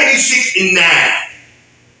Psalms 96 and 9.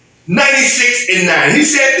 96 and 9. He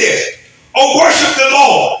said this, oh, worship the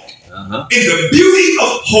Lord in the beauty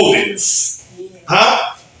of holiness.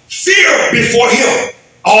 Fear before him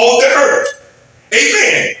all the earth.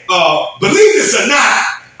 Amen. Believe this or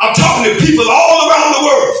not, I'm talking to people all around the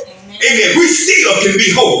world. Amen. We still can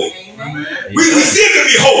be holy. Amen. We still can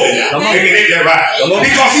be holy now. Amen. Ain't that right?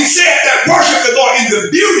 Because he said that worship the Lord in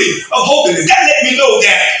the beauty of holiness. That let me know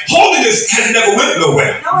that holiness has never went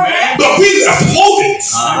nowhere. But we left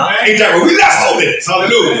holiness. Ain't that right? We left holiness.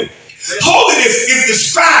 Hallelujah. Holiness is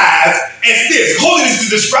described as this. Holiness is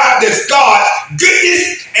described as God's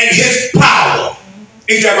goodness and his power.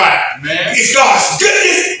 Ain't that right? Amen. It's God's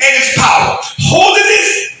goodness and his power.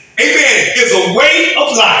 Holiness, amen, is a way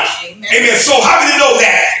of life. Amen. So how do you know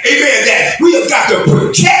that? Amen. That we have got to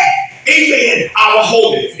protect, amen, our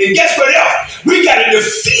holiness. And guess what else? We got to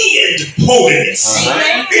defend holiness.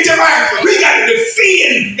 Ain't that right? We got to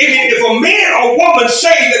defend, amen. If a man or woman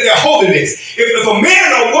say that they're holiness, if a man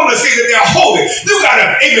or woman say that they're holy, you got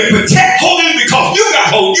to, amen, protect holiness because you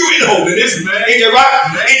got holy. You in holiness. Ain't that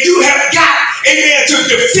right? And you have got, amen, to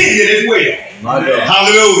defend it as well.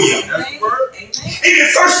 Hallelujah. Amen.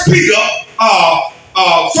 1 Peter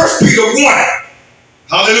 1.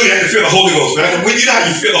 Hallelujah. I can feel the Holy Ghost, man. When you know how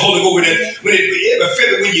you feel the Holy Ghost when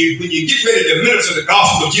you get ready to minister the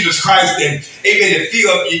gospel of Jesus Christ, and amen,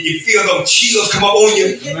 you feel those chills come up on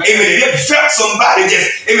you. Amen. And you ever felt somebody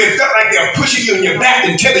just, amen, felt like they're pushing you in your back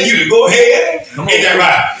and telling you to go ahead. Ain't that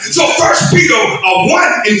right? So 1 Peter 1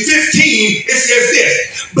 and 15, it says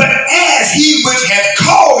this, but as he which hath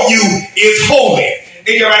called you is holy.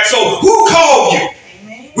 Ain't that right? So who called you?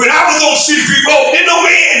 When I was on Secret Road, didn't no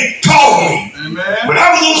man call me. Amen. When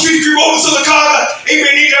I was on Secret Road in Silicon, amen,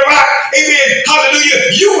 ain't that right? amen,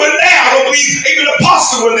 hallelujah, you were there. I don't believe, amen, the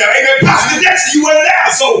apostle were there. Amen, Pastor Dexter, you were there.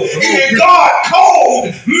 So, amen, God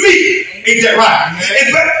called me. Ain't that right?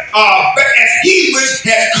 But as he which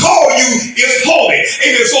has called you is holy.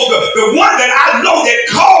 Amen. So the one that I know that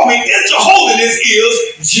called me into holiness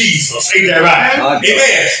is Jesus. Ain't that right?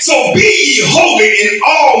 Amen. So be ye holy in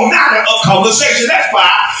all manner of conversation. That's why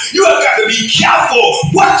you have got to be careful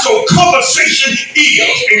what your conversation is.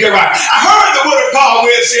 Ain't that right? I heard the word of God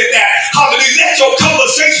where it said that, hallelujah, let your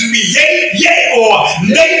conversation be yea, yea, or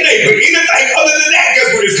nay, nay. But anything other than that, guess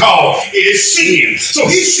what it's called? It is sin. So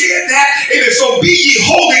he said that. Amen. So be ye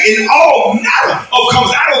holy in all manner of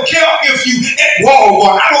conversation. I don't care if you at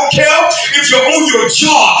Walmart. I don't care if you're on your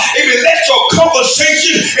job. Amen. Let your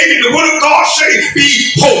conversation, amen, the word of God say,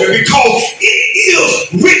 be holy, because it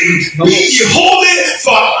is written, be ye holy,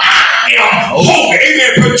 for I am holy.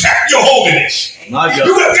 Amen. Protect your holiness. You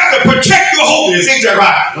have got to protect your holiness. Ain't that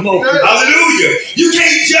right? Come on. Hallelujah. You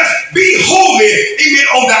can't just be holy, amen,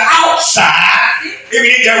 on the outside. Amen,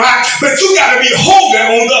 ain't that right? But you got to be holy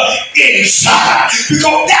on the inside.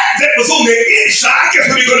 Because that was on the inside,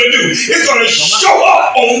 guess what it's going to do? It's going to show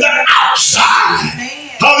up on the outside.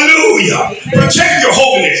 Hallelujah. Protect your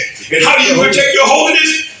holiness. And how do you protect your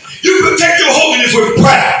holiness? You protect your holiness with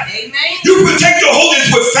prayer. You protect your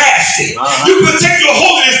holiness with fasting. You protect your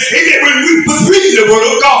holiness, amen, with reading the word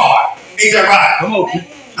of God. Ain't that right? Come on.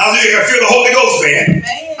 Hallelujah. I can feel the Holy Ghost, man.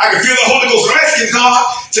 I can feel the Holy Ghost. I'm asking God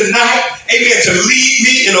tonight, amen, to lead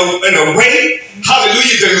me in a way,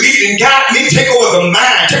 hallelujah, to lead and guide me, take over the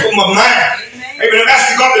mind, take over my mind. Amen. I'm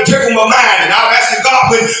asking God to take over my mind. And I'm asking God,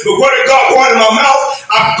 when the word of God going in my mouth,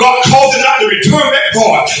 God calls it not to return that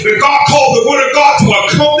part. But God called the word of God to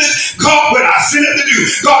accomplish God what I sent it to do.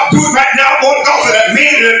 God, do it right now, Lord God, for that man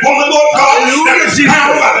and that woman, Lord God, that is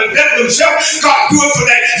bound by the devil himself. God, do it for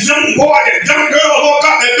that young boy, that young girl, Lord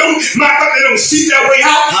God, that don't, my God, they don't see their way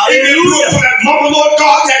out. Amen. Do it for that mama, Lord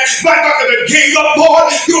God, that, my God, that gave up, Lord.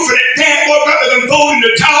 Do it for that dad, Lord God, that done thrown in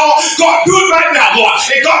the towel. God, do it right now, Lord.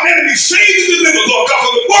 And God, let it be saved and delivered, Lord God,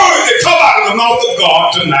 for the word that come out of the mouth of God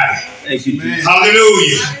tonight. Thank you, Jesus.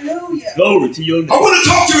 Hallelujah. Hallelujah. Glory to your name. I want to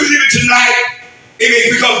talk to you a little bit tonight, amen,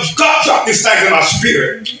 because God dropped this thing in my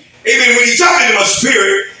spirit. Amen. When he dropped it in my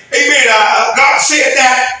spirit, amen, God said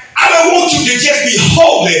that I don't want you to just be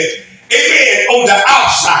holy, amen, on the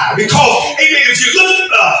outside. Because, amen, if you look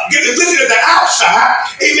at the outside,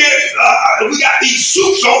 amen, we got these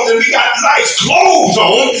suits on and we got nice clothes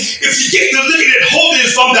on. If you get to looking at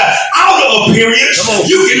holiness from the outer appearance,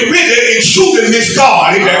 you can really and truly miss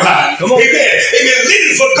God. Amen. Right? Amen. Amen.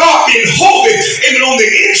 Living for God being holy, amen, on the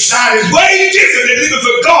inside is way different than living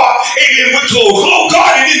for God, amen, with clothes.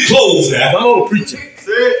 God and in clothes. Come on, preacher.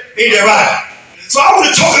 Ain't that right? So I want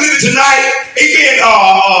to talk a little tonight, amen,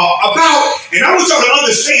 about, and I want y'all to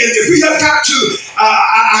understand that we have got to,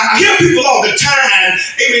 I hear people all the time,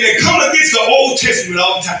 amen, they come against the Old Testament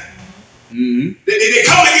all the time. Mm-hmm. They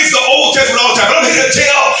come against the Old Testament all the time. But I'm here to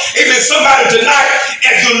tell, amen, somebody tonight,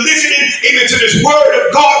 as you're listening, amen, to this word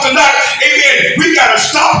of God tonight, amen, we got to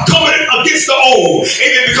stop coming against the old.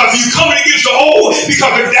 Amen, because you coming against the old,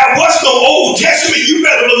 because if there was no Old Testament, you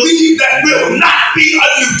better believe that will not be a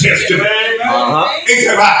New Testament. Ain't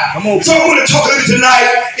that right? So I want to talk a little tonight,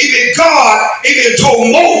 amen, God, amen, told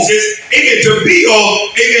Moses, amen, to build,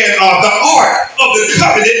 amen, the ark of the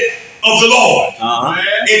covenant of the Lord.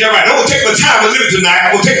 Ain't that right? I'm going to take my time a little tonight.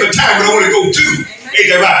 I'm going to take my time, but I want to go too. Ain't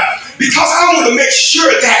that right? Because I want to make sure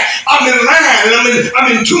that I'm in line and I'm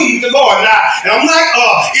in tune with the Lord. And I'm like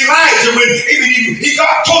Elijah when he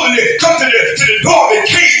God told him to come to the door of the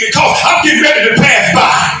cave because I'm getting ready to pass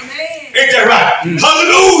by. Ain't that right?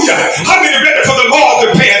 Hallelujah. I'm getting ready for the Lord to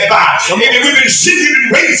pass by. Amen. We've been sitting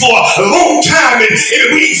and waiting for a long time, and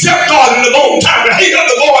we accept God in a long time. But I hear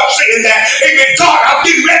the Lord saying that, amen, God, I'm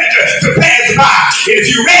getting ready to pass by. And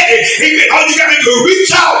if you're ready, amen, all you got to do is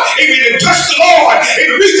reach out, amen, and touch the Lord.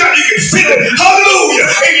 Amen, reach out, you can feel it.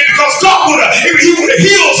 Hallelujah. Amen, because God He want to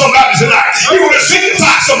heal somebody tonight. He want to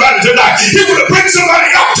sanctify somebody tonight. He want to bring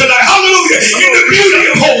somebody out tonight. Hallelujah. In the beauty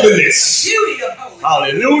of holiness. Beauty of holiness.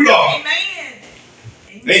 Hallelujah. Amen.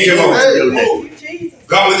 Thank you, Lord.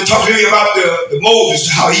 God was talking to me about the Moses,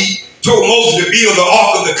 how he told Moses to build the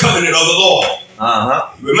ark of the covenant of the Lord.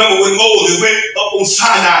 Remember when Moses went up on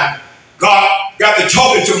Sinai, God got to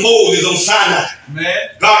talking to Moses on Sinai.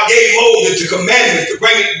 God gave Moses the commandments to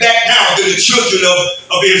bring it back down to the children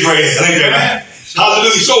of Israel.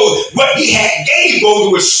 Hallelujah. So what he had gave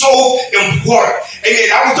Moses was so important.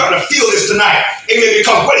 Amen. I was trying to feel this tonight. Amen.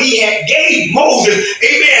 Because what he had gave Moses,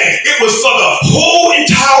 amen, it was for the whole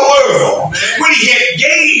entire world. What he had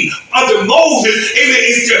gave unto Moses, amen,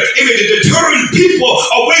 is to, amen, to deter people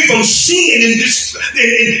away from sin and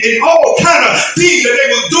all kind of things that they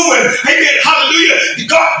were doing. Amen. Hallelujah.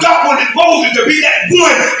 God wanted Moses to be that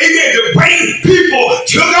one, amen, to bring people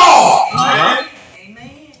to God. Amen.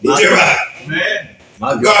 Is that right? Amen.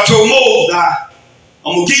 God told Moses,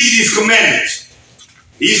 I'm going to give you these commandments.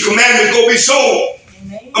 These commandments going to be so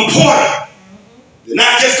important. They're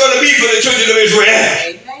not just going to be for the children of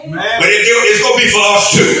Israel. But it's going to be for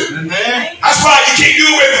us too. That's why you can't do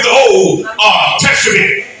away with the Old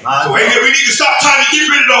Testament. So amen, we need to stop trying to get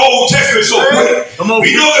rid of the Old Testament so quick.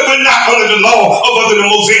 We know that we're not under the law of other than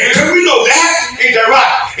Mosaic. Because we know that. Ain't that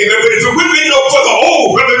right? Amen. But if it wouldn't be no for the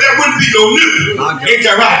old, brother, there wouldn't be no new. Ain't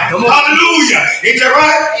that right? Hallelujah. Ain't that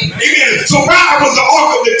right? Amen. So why was the Ark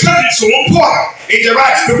of the Covenant so important? Ain't that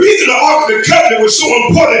right? The reason the Ark of the Covenant was so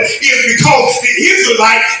important is because the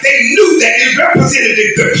Israelites, they knew that it represented the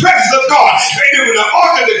presence of God. Amen. When the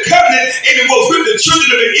Ark of the Covenant, amen, was with the children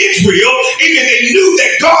of Israel, amen, they knew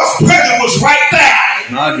that God's presence was right there.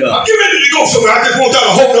 My God. I'm getting ready to go somewhere. I just want y'all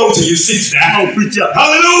to hold on to your seats now.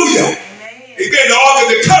 Hallelujah. Amen. The Ark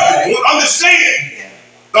of the Covenant. Understand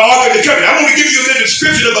the Ark of the Covenant. I want to give you a little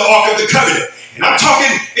description of the Ark of the Covenant. And I'm talking,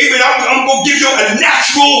 amen, I'm going to give you a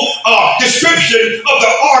natural description of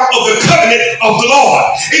the Ark of the Covenant of the Lord.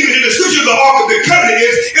 Amen. The description of the Ark of the Covenant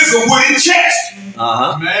is it's a wooden chest.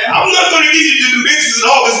 I'm not going to give you the dimensions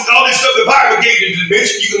and all this stuff the Bible gave you the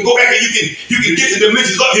dimensions. You can go back and you can get the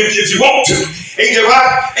dimensions up if you want to. Ain't that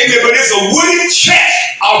right? Amen. But it's a wooden chest.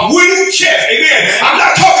 A wooden chest. Amen. I'm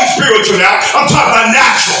not talking spiritual now. I'm talking about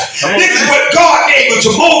natural. This is what God gave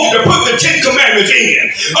to Moses to put the 10 Commandments in.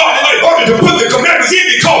 In order to put the commandments in,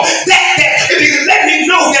 because that let me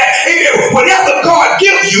know that, amen, whatever God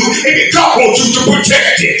gives you, amen, God wants you to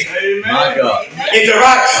protect it. Amen. My God. Ain't that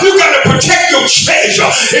right? You got to protect your treasure.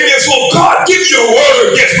 Amen. So God gives you a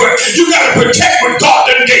word. Guess what? You got to protect what God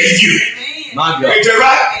done gave you. My God. Ain't that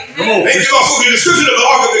right? Come on. And also the description of the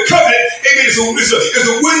Ark of the Covenant, amen, it's a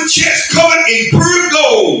wooden chest covered in pure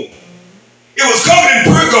gold. It was covered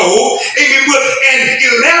in pure gold, amen, with an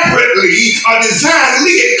elaborately designed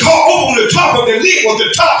lid called over on the top of the lid was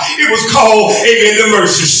the top. It was called, amen, the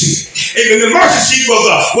mercy seat. Amen. The mercy seat was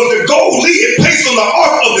a gold lid placed on the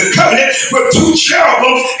Ark of the Covenant with 2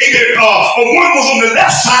 cherubims. Amen. One was on the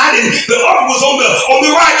left side and the other was on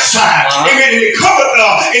the right side. Amen. And it covered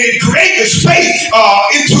and it created space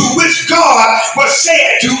into which God was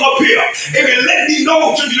said to appear. Amen. Let me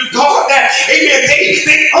know to you, God, that amen.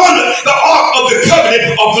 They honored the Ark of the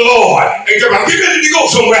Covenant of the Lord. Amen. I'm getting ready to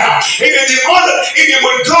go somewhere. Amen. They honored, amen,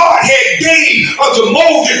 what God had gave unto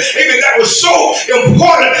Moses. Amen. That was so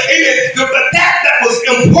important. Amen. But that was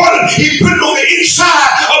important. He put it on the inside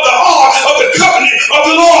of the Ark of the Covenant of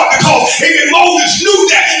the Lord, because amen, Moses knew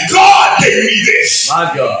that God gave me this.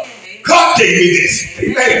 My God. God gave me this.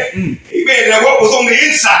 Amen. Amen. Now what was on the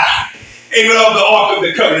inside, amen, of the Ark of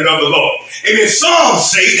the Covenant of the Lord? Amen. Some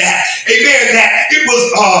say that, amen, that it was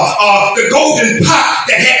the golden pot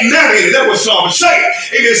that had married it. That was some say.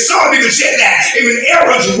 Amen. Some even said that, amen,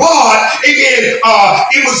 Aaron's rod, amen,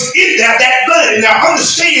 it was in that blood. Now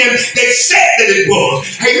understand, they said that it was.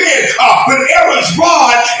 Amen. When Aaron's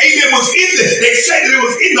rod, amen, was in they said that it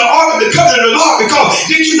was in the Ark of the Covenant of the Lord, because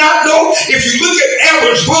did you not know, if you look at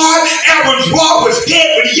Aaron's rod was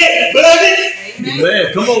dead, but yet blooded. Amen.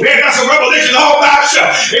 Come on. Man, that's a revelation all by itself.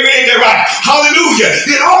 Amen. Ain't that right? Hallelujah.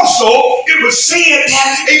 Then also, it was saying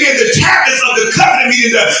that, amen, the tablets of the covenant, meaning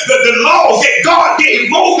the laws that God gave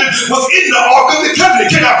Moses, was in the Ark of the Covenant.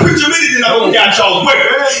 Can I preach a minute? And I won't get y'all's way.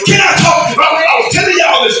 Can I talk? I was telling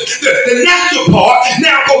y'all this, the natural part.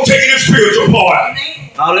 Now I'm going to take it the spiritual part.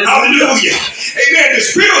 Hallelujah. Amen. The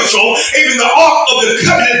spiritual, amen, the Ark of the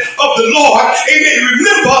Covenant of the Lord. Amen.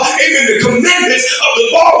 Remember, amen, the commandments of the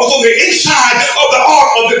Lord was on the inside of the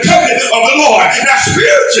Ark of the Covenant of the Lord. Now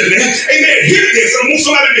spiritually, amen, hear this. I want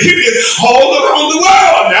somebody to hear this all around the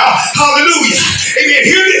world now. Hallelujah. Amen.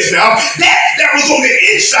 Hear this now. That was on the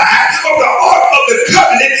inside of the Ark of the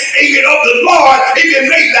Covenant, amen, of the Lord, amen,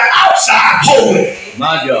 made the outside holy.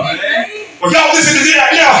 My God. Well, y'all listen to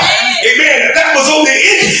that now. Amen. That was on the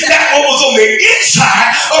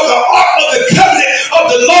inside of the Ark of the Covenant of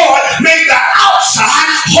the Lord, made the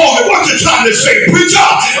outside holy. What you trying to say, preacher?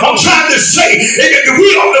 I'm trying to say, amen, that we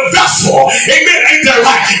are the vessel. Amen. Ain't that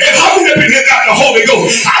right? And how many of you got the Holy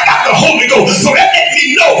Ghost? I got the Holy Ghost. So that let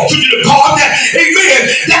me know to you, God, that amen,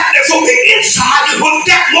 that's on the inside was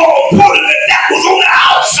that more important than that was on the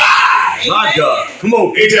outside. My God. Come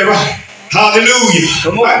on. Ain't that right? Hallelujah.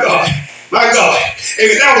 Come on. My God. My God.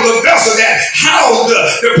 Amen. That was a vessel that housed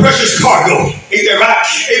the precious cargo. Ain't that right?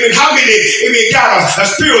 Amen. How many, amen, got a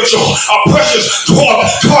spiritual, a precious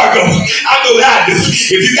cargo? I know that I do.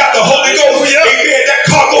 If you got the Holy Ghost, amen, that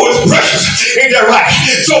cargo is precious. Ain't that right?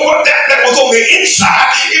 So what that was on the inside,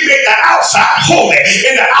 it made the outside holy.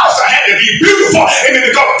 And the outside had to be beautiful. Amen.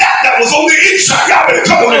 Because that was on the inside. Y'all better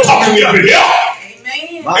come on and talk to me up in here.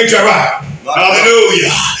 Amen. Ain't that right?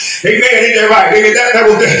 Hallelujah. Amen. Ain't that right? Amen. That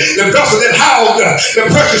was the vessel that housed the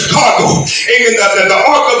precious cargo. Amen. The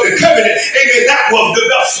ark of the covenant. Amen. That was the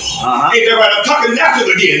vessel. Ain't that right? I'm talking natural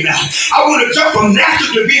again now. I want to jump from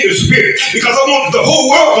natural to being the spirit because I want the whole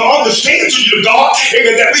world to understand to you, God,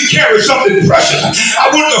 amen, that we carry something precious. I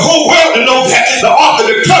want the whole world to know that the ark of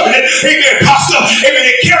the covenant, amen, pastor, amen,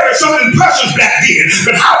 they carried something precious back then.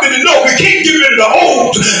 But how did it know? We can't get rid of the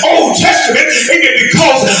Old Testament, amen,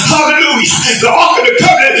 because, hallelujah, the ark of the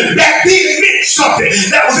covenant back then meant something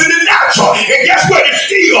that was in the natural. And guess what? It's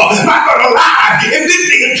still not going to alive in this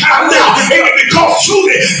day and time now. Amen. Because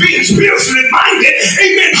truly being spiritually minded,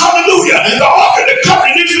 amen, hallelujah, the ark of the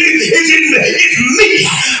covenant is me.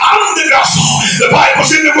 I'm the vessel. The Bible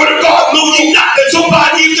said in the word of God, know ye not that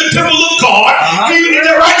somebody is the temple of God. Amen. Is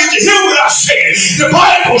that right? Did you hear what I said? The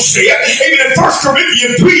Bible said, amen, in 1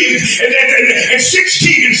 Corinthians 3 and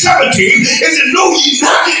 16 and 17, it said, know ye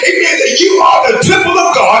not, amen, that you are the temple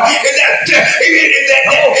of God, and that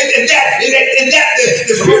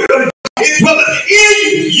the Spirit of God is dwelling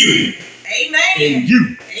in you. Amen. In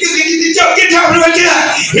you. Did y'all get down right there?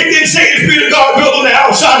 It didn't say the Spirit of God dwells on the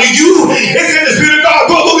outside of you. It said the Spirit of God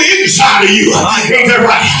dwells on the inside of you. Ain't that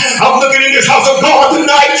right? I'm looking in this house of God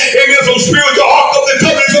tonight, and there's some spiritual ark of the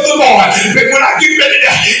covenants of the Lord. But when I get ready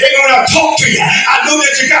to, and when I talk to you, I know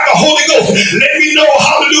that you got the Holy Ghost. Let me know,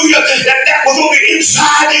 hallelujah, that was on the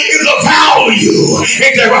inside is of value.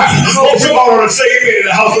 Ain't that right? Oh, somebody ought to say amen in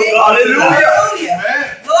the house of God. Hallelujah.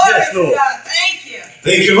 Glory to God. Thank you.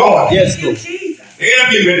 Thank you, Lord. Yes, Lord. And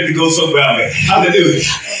I'm getting ready to go somewhere, man. Hallelujah.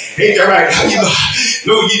 Ain't that right? How you know?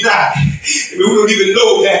 No, you're not. We don't even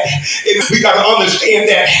know that. Amen. We got to understand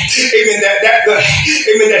that. Amen.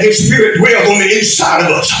 Amen. That His Spirit dwells on the inside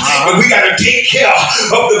of us. And we got to take care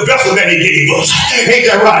of the vessel that He gave us. Ain't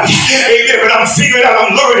that right? Amen. But I'm figuring out,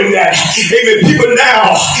 I'm learning that. Amen. People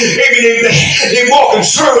now, amen, they're more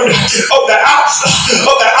concerned of the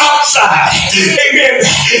outside. Amen.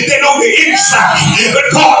 Than on the inside. But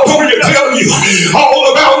God told me to tell you, all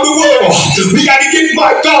around the world, we got to get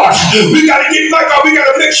my God. We got to get my God. We got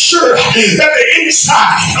to make sure that the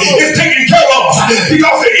inside is taken care of,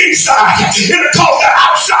 because the inside it'll cause the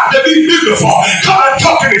outside to be beautiful. Come on,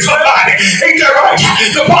 talk to me, somebody. Ain't that right?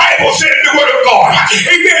 The Bible said in the Word of God,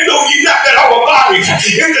 amen, know ye not that our bodies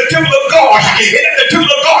is the temple of God, and that the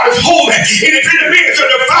temple of God is holy, and if any man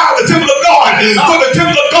shall defile the temple of God, for the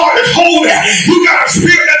temple of God is holy. You got a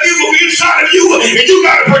spirit that lives on the inside of you, and you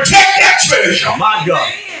got to protect that treasure. My God.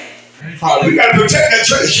 We got to protect that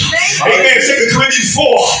treasure. Amen. 2 Corinthians 4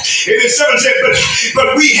 and 7 said,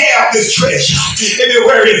 but we have this treasure. Amen.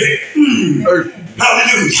 Where is it? Earth.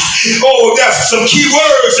 Hallelujah. Oh, there's some key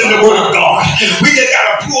words in the Word of God. We just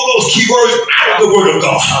got to pull those key words out of the Word of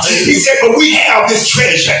God. He said, but we have this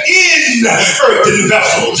treasure in earthen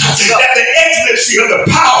vessels, that the excellency of the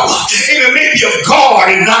power, it may be of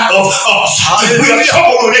God and not of us. We are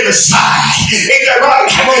troubled on every side. Ain't that right?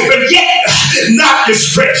 But yet not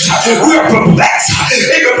distressed. We are perplexed,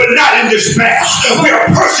 but not in despair. We are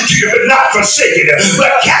persecuted, but not forsaken,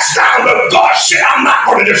 but cast down. But God said, I'm not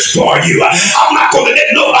going to destroy you. I'm not going to let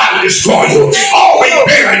nobody destroy you. Always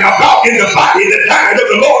bearing about in the body the dying of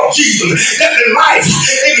the Lord Jesus, that the life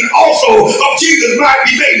even also of Jesus might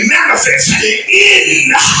be made manifest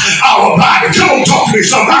in our body. Come on, talk to me,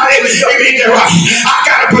 somebody. Amen. Right. I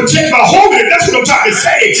gotta protect my holiness. That's what I'm trying to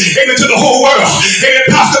say. Amen. To the whole world. Amen.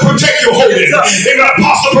 Pastor, protect your holiness. Amen.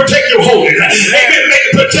 Apostle, protect your holiness. Amen. Lady,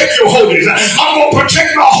 protect your holiness. I'm gonna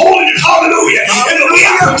protect my holiness. Hallelujah. And the way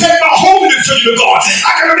I protect my holiness to you, God,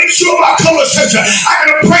 I gotta make sure my color center. I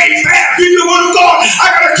gotta pray fast in the Word of God. I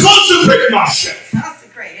gotta consecrate myself.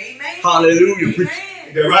 Consecrate. Amen. Hallelujah.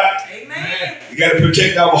 Ain't that right? Amen. We gotta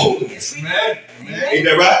protect our holiness. Amen. Ain't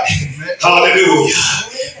that right? Hallelujah.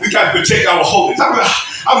 We gotta protect our holiness.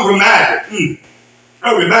 I'm reminded.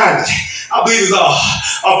 I'm reminded. I believe it's 1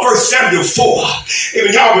 Samuel 4.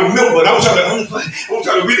 Even y'all remember, I'm trying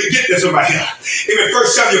to really get this right here. Even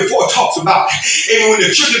 1 Samuel 4 talks about even when the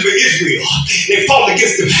children of Israel, they fought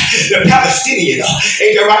against the Palestinians,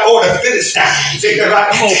 ain't that right? Or the Philistines, ain't that right?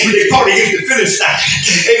 They fought against the Philistines.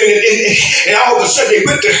 And all of a sudden they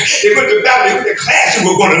went to battle, they went to clashing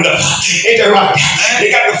with one another. Ain't that right? They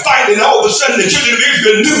got to fight, and all of a sudden the children of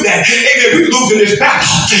Israel knew that, amen, we're losing this battle.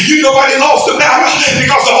 You know why they lost the battle?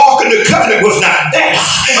 Because the Ark of the Covenant was not there.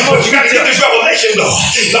 But you got to get this revelation though.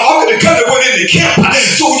 The Ark of the Covenant went in the camp.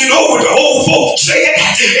 So you know what the old folks said?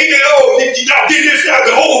 Amen. Oh, y'all did this now.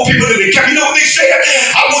 The old people in the camp. You know what they said?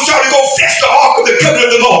 I want y'all to go fetch the Ark of the Covenant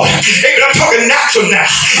of the Lord. Amen. I'm talking natural now.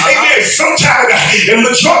 Amen. Sometimes, the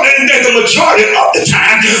majority of the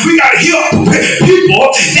time, we got to hear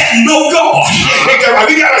people that know God. Ain't that right?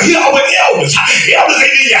 We got to hear our elders. Elders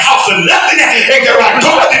ain't in your house for nothing. Ain't that right?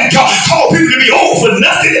 God didn't call people to be old for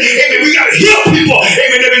nothing. Amen. We got to hear people.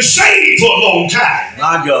 Amen. They've been saved for a long time.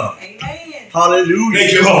 My God. Hallelujah.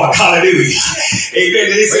 Thank you, Lord. Hallelujah. Amen.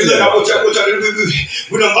 And they say, look, I want y'all to do.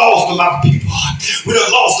 We done lost a lot of people. We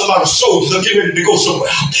done lost a lot of soldiers. I'm getting ready to go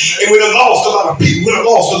somewhere. And we done lost a lot of people. We done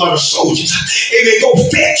lost a lot of soldiers. Amen. Go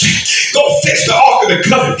fetch the Ark of the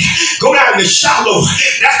Covenant. Go down to Shiloh.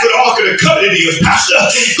 That's where the Ark of the Covenant is, Pastor.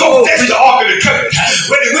 Go fetch the Ark of the Covenant.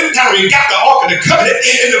 When they went down and got the Ark of the Covenant,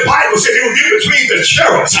 and the Bible said they were in between the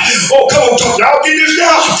cherubs. Oh, come on, talk. Y'all get this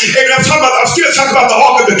now? Amen. I'm still talking about the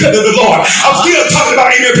Ark of the Covenant of the Lord. I'm still talking about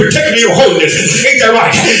even protecting your holiness. Ain't that right?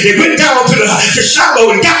 They went down to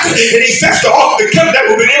Shiloh and got it, and they fetched the Ark of the Covenant that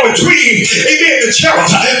was in between, amen, the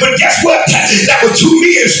cherubs. But guess what? That was two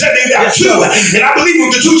men standing there too. And I believe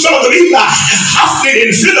with the two sons of Eli, Hophni and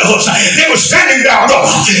Phinehas, they were standing down.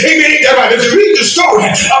 Amen. Ain't that right? If you read the story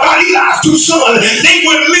about Eli's two sons, they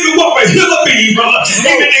were living what a hill of beans, brother.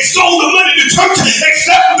 Amen. They stole the money to church,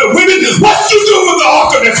 except for the women. What you do with the Ark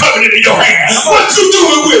of the Covenant in your hand? What you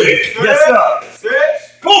doing with it? Yes, sir.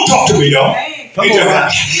 Come on, talk to me, y'all. Amen. But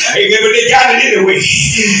they got it anyway.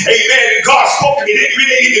 Amen. And God spoke to me. They didn't read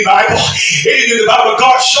it in the Bible. It is in the Bible.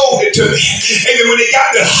 God showed it to me. Amen. When they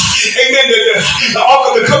got the Ark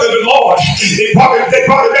of the Covenant of the Lord, they brought it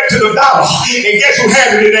back to the battle. And guess who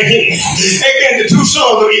had it in their hand? Amen. The two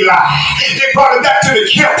sons of Eli. They brought it back to the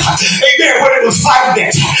camp. Amen. Where they was fighting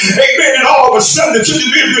at. Amen. And all of a sudden, the children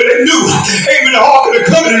of Israel, they knew. Amen. The Ark of the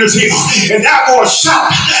Covenant is here. And now I'm going to shout.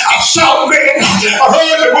 I shout, man. I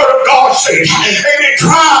heard the word of God say. Amen.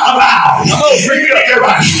 Cry aloud.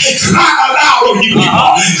 Cry aloud on you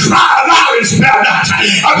people. Cry aloud and spare not.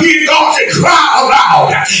 I hear God say, cry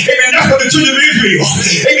aloud. Amen. That's what the children of Israel,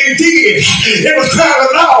 amen, did. They was crying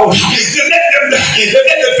aloud to let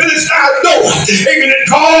the Philistines know. Amen. That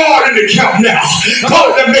God in the camp now.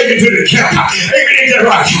 God them make it to the camp. Amen. Ain't that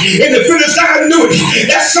right? And the Philistines knew it.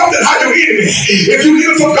 That's something how your enemy, if you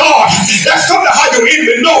live for God, that's something how your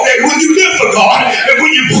enemy know that when you live for God and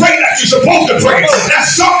when you pray like you're supposed to pray,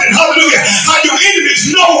 that's something, hallelujah, how your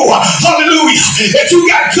enemies know, hallelujah, that you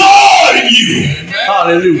got God in you.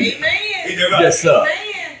 Hallelujah. Amen. Right? Yes, sir.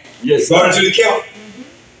 Yes, sir. Brought into the camp.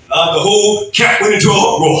 The whole camp went into an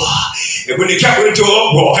uproar. And when the camp went into an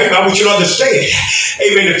uproar, amen, I want you to understand,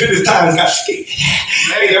 amen, the Philistines got scared.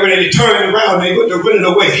 Amen, when they turned around, they went running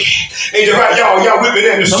away. Ain't that right? Y'all with me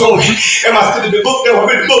there in the story. Am I still in the book? No,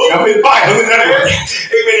 I'm in the book. I'm in the Bible. I'm in that area.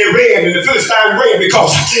 Amen, they ran, and the Philistines ran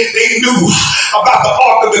because they knew about the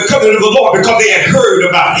Ark of the Covenant of the Lord because they had heard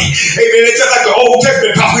about it. Amen, it's just like the Old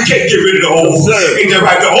Testament, because we can't get rid of the old. Ain't that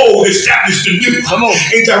right? The old established the new. Come on.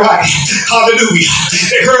 Ain't that right? Hallelujah.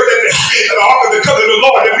 They heard that the Ark of the Covenant of the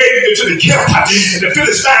Lord had made it into the camp, and the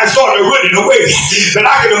Philistines started running away. But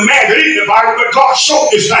I can imagine it in the Bible, but God showed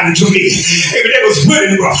this thing to me. Amen. They was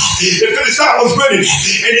running, bro. The Philistines was running,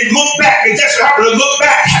 and they looked back, and just happened to look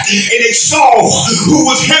back, and they saw who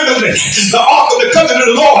was handling the Ark of the Covenant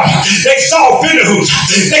of the Lord. They saw Phinehas.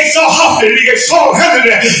 They saw Hophni. They saw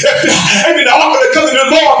handling the Ark of the Covenant of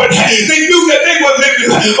the Lord, but they knew that they were living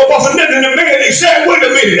wasn't living the man. They said, wait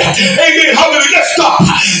a minute. Amen. Hallelujah. Let's stop.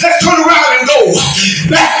 Let's turn around and go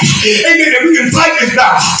back. Amen. And we can fight this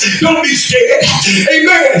now. Don't be scared.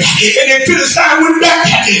 Amen. And then Philistine went back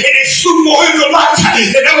and they slew more Israelites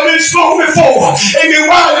than ever been slain before. Amen.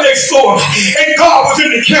 Why did they slay? And God was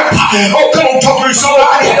in the camp. Oh, come on, talk to me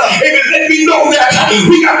somebody. Amen. Let me know that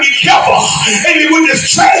we got to be careful. Amen. With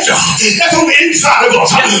this treasure that's on the inside of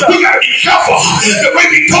us. We got to be careful the way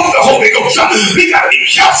we talk the Holy Ghost. We got to be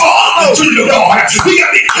careful to the Lord. We got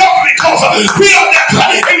to be careful because we are that.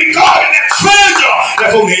 Amen. God and that treasure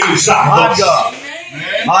that's on the inside. My God.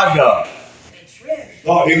 My God.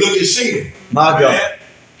 Lord, they looked and seen it. My God.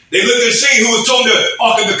 They looked and seen who was on the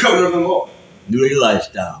Ark of the Covenant of the Lord. Do a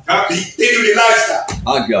lifestyle. They do their lifestyle.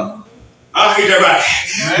 My God. I ain't that right.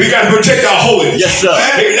 We got to protect our holiness. Yes, sir.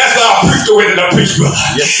 Amen. That's why I preach the way that I preach, brother.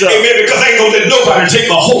 Yes, sir. Amen. Because I ain't going to let nobody take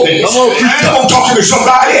my holiness. Come on, talk to me,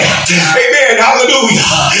 somebody. Amen. Hallelujah.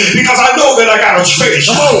 Because I know that I got a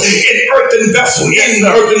treasure in earthen vessel. In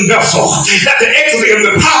the earthen vessel. That the excellency and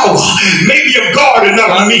the power may be of God and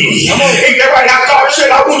not of me. Ain't that right? How God said,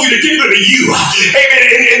 I want you to get rid of you. Amen.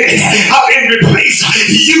 And replace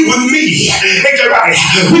you with me. Ain't that right?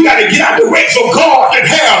 We got to get out the way so God can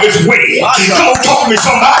have his way. Come on, talk to me,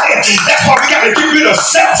 somebody. That's why we got to get rid of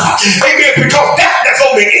self. Amen. Because that's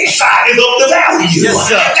on the inside is of the value. Yes,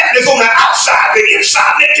 sir. That is on the outside. The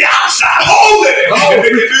inside, let the outside hold it. And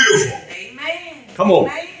make it beautiful. Amen. Come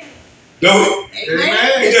on. No? Amen.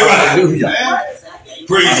 Ain't that right? Hallelujah.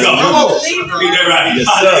 Praise God. Come on. Ain't that right? Yes,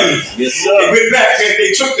 sir. Yes, sir. They went back and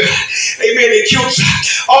they took amen, they killed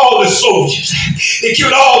all the soldiers. They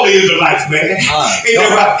killed all the Israelites, man. Ain't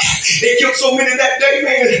that right? They killed so many that day,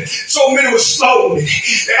 man. So many were slaughtered.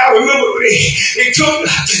 And I remember when they took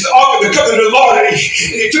the ark of the covenant of the Lord and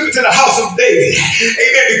they took it to the house of David.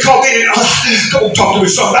 Amen. Because they didn't come on, talk to me,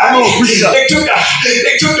 somebody. They took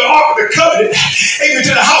the ark of the covenant, amen,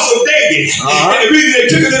 to the house of David. And the reason they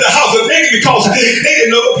took it to the house of David because they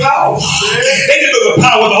didn't know the power. They didn't know the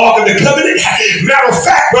power of the ark of the covenant. Matter of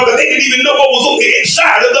fact, brother, they didn't even know what was on the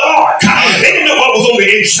inside of the ark. They didn't know what was on the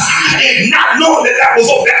inside. Not knowing that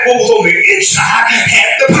what was on the inside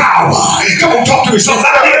had the power. Come on, talk to me,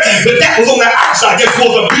 somebody. But that was on the outside. Just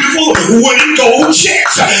was a beautiful wooden gold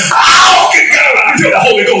chest. Oh, get God, I feel the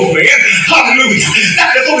Holy Ghost, man. Hallelujah.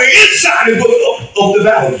 That is on the inside is of the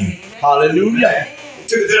value. Hallelujah.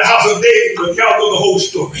 Took it to the house of David, but y'all know the whole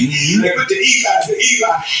story. They went to Eli.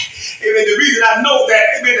 Amen. The reason I know that,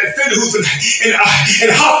 amen, that Phinehas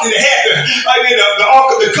and Hophni had the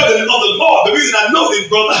ark of the covenant of the Lord. The reason I know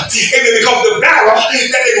this, brother, amen, because the battle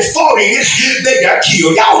that they were fighting, they got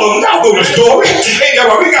killed. Y'all know the story.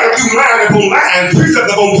 Amen. We got to do line upon line,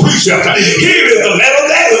 precept upon precept. Here is the letter,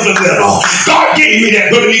 there is the letter. God gave me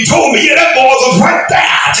that, brother. He told me, yeah, that boy was right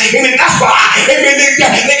there. Amen. That's why, amen,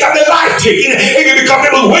 they got their life taken. Amen. Because they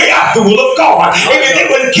was way out the will of God. Amen. They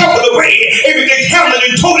wasn't careful the way. Amen. They handled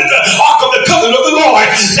and told it the ark of the covenant of the Lord.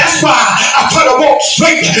 That's why I try to walk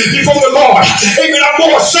straight before the Lord. Amen. I'm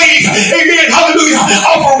more saved. Amen. Hallelujah.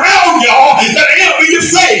 I'm around y'all than I am in your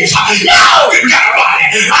face. Y'all get about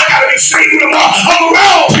it. I gotta be saved when I'm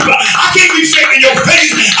around people. I can't be saved in your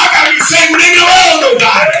face. I gotta be saved when they get around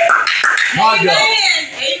nobody. Amen.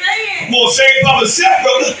 I'm more saved by myself,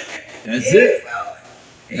 brother. That's it.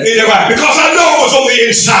 Ain't that right? Because I know what's on the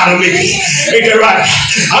inside of me. Ain't that right?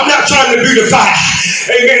 I'm not trying to beautify,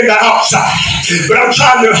 amen, the outside. But I'm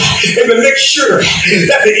trying to make sure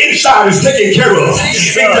that the inside is taken care of.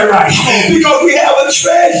 Ain't that right? Because we have a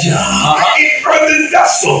treasure in earthen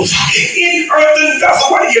vessels. In earthen vessels.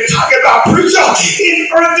 What are you talking about, preacher? In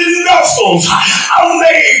earthen vessels. I'm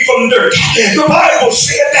made from dirt. The Bible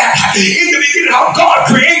said that in the beginning how God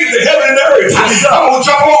created the heaven and the earth. I'm going to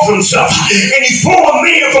jump off some stuff. And he formed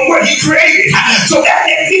me from what he created. So that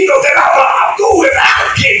let me know that I'm good.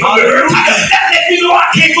 I came from the earth. That let me know I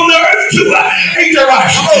came from the earth too. Ain't that right?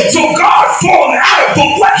 So God formed Adam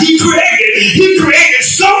from what he created. He created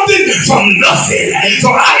something from nothing.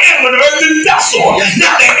 So I am an earthen vessel.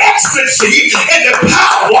 Now the excellency and the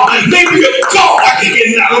power may be of God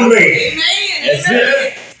and not of man. Amen. That's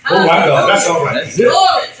it. Oh my God, that's all right. That's it.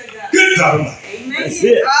 Glory to God. Good God Almighty. That's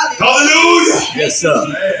it. Hallelujah. Yes, sir.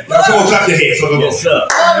 Now come on, clap your hands for the Lord. Yes, sir.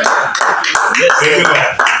 Yes, Thank you, sir.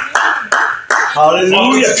 Lord.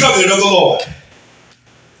 Hallelujah. The covenant of the Lord.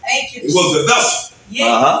 Thank you. It was the vessel.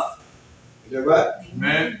 Uh-huh. Is that right?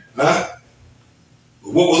 Amen. Huh?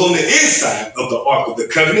 But what was on the inside of the ark of the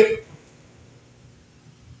covenant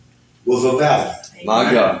was a value.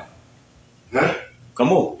 My God. Huh?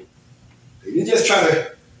 Come on. They didn't just try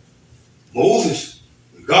to, Moses,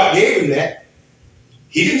 when God gave him that,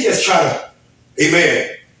 he didn't just try to,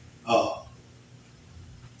 amen,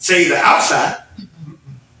 save the outside.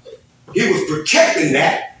 He was protecting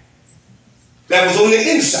that was on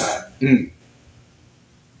the inside.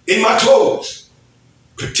 In my clothes,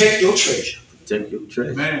 protect your treasure. Protect your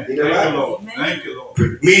treasure. Amen. Ain't that right? Thank you, Lord. Thank you,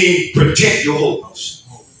 Lord. Meaning protect your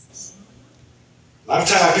holiness. A lot of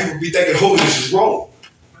times people be thinking holiness is wrong.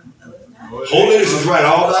 Holiness is right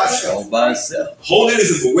all by itself. All by itself. Holiness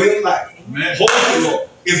is the way of life. Amen. Holiness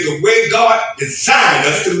is the way God designed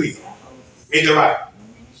us to live. Ain't that right?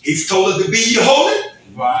 He's told us to be ye holy.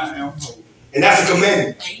 For I am holy. And that's a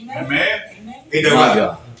commandment. Amen. Ain't that My right?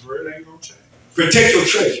 God. His word ain't gonna change. Protect your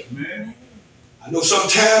treasure. Amen. I know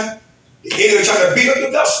sometimes the enemy trying to beat up the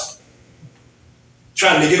vessel.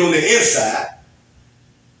 Trying to get on the inside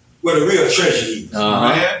where the real treasure is.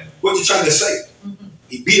 Man. What you trying to say?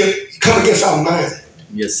 He beat up, he come against our mind.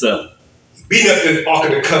 Yes, sir. He beat up the Ark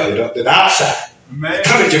of the Covenant, the outside. Man. He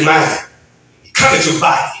come at your mind. He come at your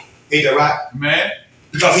body. Ain't that right? Man.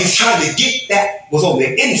 Because he's trying to get that what's on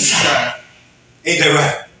the inside. Ain't that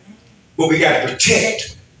right? But we got to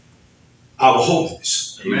protect our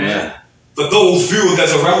holiness. Amen. For those viewers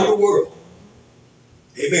that's around the world.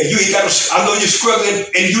 Amen. You ain't got to, I know you're struggling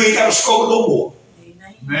and you ain't got to struggle no more.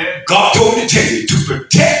 Man. God told me to tell you to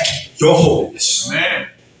protect your holiness. Man.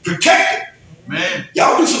 Protect it. Man.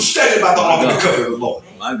 Y'all do some study about the Ark of the Covenant of the Lord.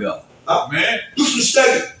 My God. Man. Do some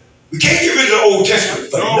study. We can't get rid of the Old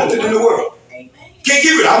Testament. No. Nothing in the world. Can't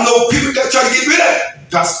get rid of it. I know people that try to get rid of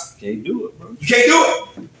it. Can't do it, bro. You can't do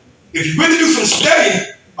it. If you really do some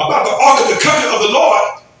studying about the Ark of the Covenant of the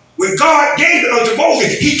Lord, when God gave it unto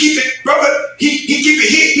Moses, he keep it, brother, he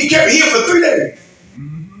kept it here for 3 days.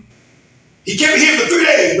 Mm-hmm. He kept it here for 3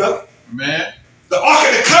 days, brother. Man. The Ark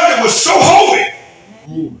of the Covenant was so holy.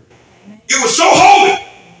 Ooh. It was so holy. And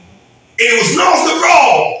it was known to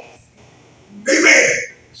wrong. Amen.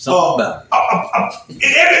 Something about it.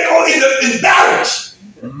 In battles.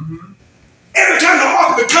 Mm-hmm. Every time the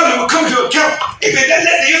Ark of the Covenant would come to account, amen, that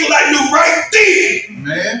let the Israelite knew right then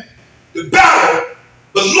Man. the battle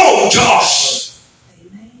belonged to us.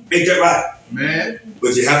 Ain't that right? Man.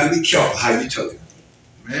 But you have to be careful how you tell it.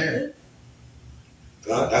 Man.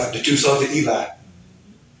 That's the 2 sons of Eli.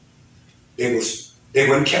 They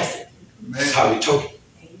weren't careful. That's how they told it.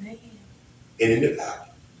 And in the battle,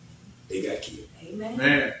 they got killed.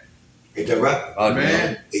 Man. Ain't that right?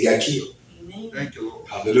 Man. They got killed. Thank you, Lord.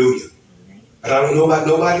 Hallelujah. But I don't know about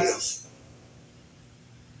nobody else.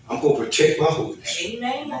 I'm going to protect my holiness. I'm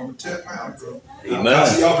going to protect my bro.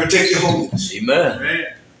 Amen. Y'all protect your holiness. Amen. Man.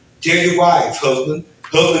 Tell your wives, husband.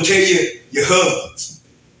 Husband, tell your husbands.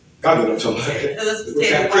 God knows what I'm talking about. Husbands What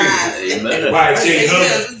tell kind of your crazy? wives. Amen. Wives, tell your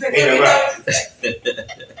husbands. Ain't that right?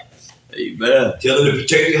 Amen. Tell them to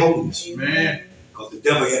protect their holiness. Man. Because the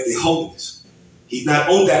devil had their holiness. He's not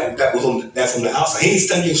on that's on the outside. He ain't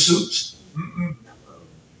studying your suits. Mm-mm.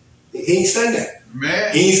 He ain't studying that.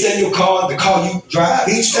 Man. He ain't studying your car, the car you drive.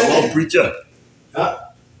 He ain't studying Come on, that. preacher.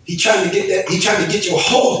 He trying to get that. He trying to get your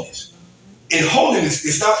holiness. And holiness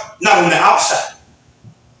is not on the outside.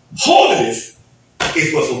 Holiness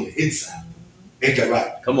is what's on the inside. Ain't that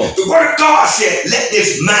right? Come on. The word of God said, let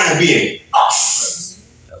this mind be in us,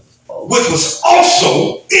 which was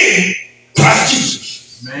also in Christ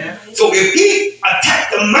Jesus. Man. So if he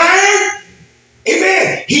attacked the mind,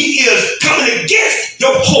 amen, he is coming against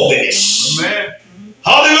your holiness. Man.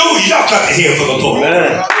 Hallelujah. Y'all clap your hands for the Lord.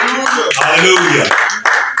 Amen. Hallelujah. Hallelujah.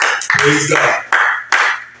 Praise God.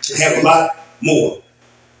 I have a lot more.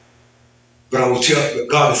 But I will tell you,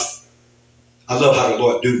 God is, I love how the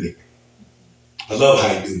Lord do me. I love how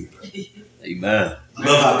he do me, brother. Amen. I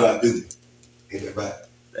love how God do me. Ain't that right?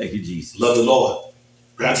 Thank you, Jesus. Love the Lord.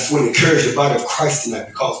 But I just want to encourage the body of Christ tonight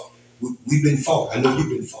because we've been fought. I know you've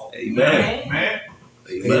been fought. Amen. Man.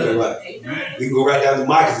 Ain't that Amen. right? Man. We can go right down to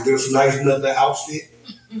Marcus and get us some nice another outfit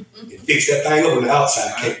and fix that thing up on the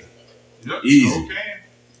outside. Can't we? Yep. Easy. Okay.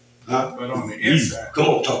 Huh? But on the inside. Come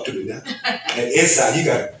on, talk to me now. And inside, you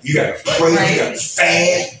got to pray, you got to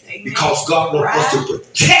fast, because God wants us to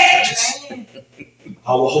protect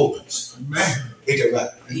our holiness. Man. Ain't that right?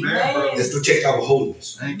 Amen, bro. Let's protect our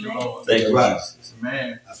holiness. Thank you, Lord. Thank you, Right. Jesus.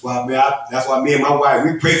 Man. That's why me and my wife,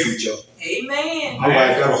 we pray for each other. Amen. My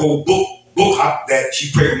wife got a whole book that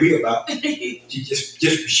she prayed with me about.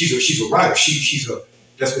 She's a writer. She's an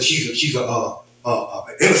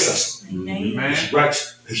intercessor. Amen.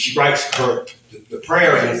 She writes her the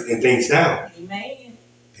prayers and things down. Amen.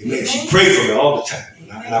 Amen. She prayed for me all the time,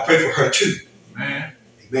 and I pray for her too. Man.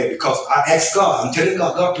 Amen. Because I ask God, I'm telling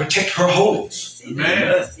God, protect her holiness.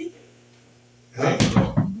 Man. Huh?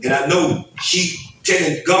 And I know she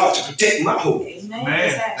telling God to protect my holiness. Amen. Man.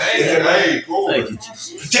 Exactly. Hey, glory. Thank you,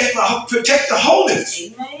 Jesus. Protect the holiness.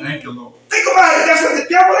 Amen. Thank you, Lord. Think about it. That's what the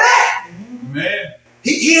devil at. Man.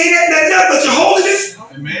 He ain't at nothing but your holiness.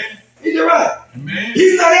 Amen. He's right. Amen.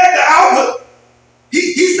 He's not at the outward.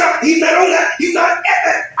 He's not on that. He's not at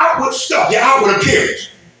that outward stuff, your outward appearance.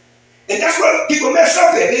 And that's what people mess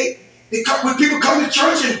up at. When people come to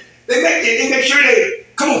church and they make sure they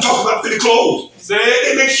come on, talk about pretty clothes. Say it.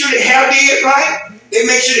 They make sure they hair did right. They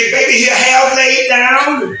make sure they baby hair laid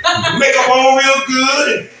down, and makeup on real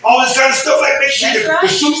good, and all this kind of stuff. Like make sure the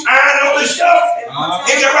suits iron, all this stuff.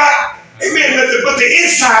 Ain't that right? Amen. But the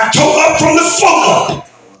inside tore up from the floor.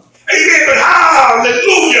 Amen. But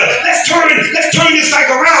hallelujah. Let's turn this thing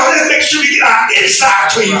around. Let's make sure we get our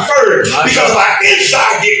inside clean first. Because if our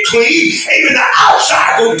inside get clean, amen, the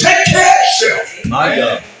outside will take care of itself. My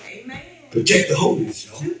God. Protect the holiness,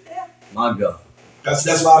 y'all. My God.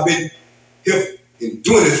 That's why I've been here and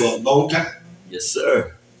doing it for a long time. Yes,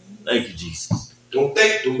 sir. Thank you, Jesus. Don't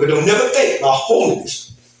never think my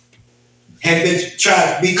holiness has been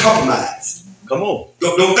tried to be compromised. Come on.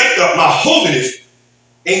 Don't think that my holiness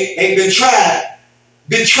ain't been tried.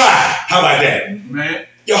 How about that? Man.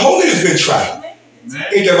 Your holiness been tried. Man.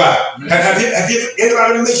 Ain't that right? Have you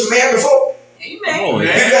anybody ever met your man before? Amen.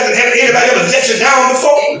 Have anybody ever let you down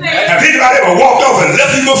before? Amen. Have anybody ever walked off and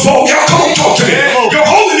left you before? Y'all come on, talk to me. Your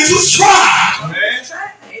holiness was tried.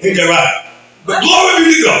 Ain't that right? But glory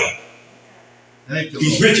be to God. Thank you,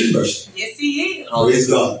 He's Lord. rich in mercy. Yes, he is. Praise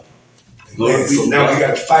God. Glory Amen. be So to now God. we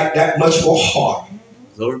got to fight that much more hard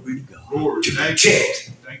Glory be to God. Glory. to Thank you.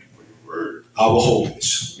 protect Thank you for your word. our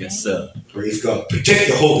holiness. Yes, sir. Praise God. Protect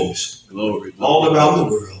your holiness Glory. all around the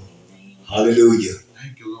world. Hallelujah.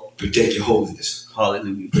 Thank you, Lord. Protect your holiness.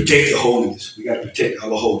 Hallelujah. Protect your holiness. We got to protect our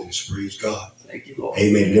holiness. Praise God. Thank you, Lord.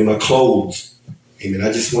 Amen. And in my close, amen,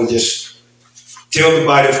 I just want to tell the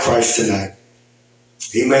body of Christ tonight,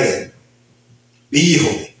 amen, be ye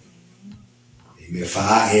holy. Amen. For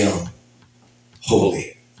I am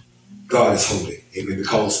holy. God is holy. Amen.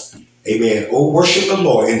 Because, amen, oh, worship the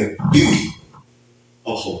Lord in the beauty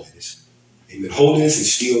of holiness. Amen. Holiness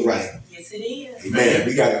is still right. Yes, it is. Amen.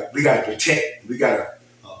 We gotta protect. We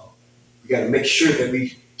gotta make sure that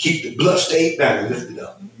we keep the bloodstained banner lifted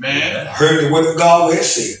up. Man. I heard the word of God where it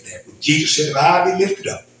said that when Jesus said, "If I be lifted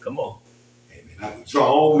up, Come on. amen, I will draw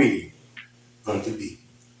all men unto thee."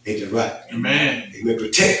 Ain't that right? Amen. Amen.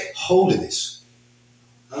 Protect holiness.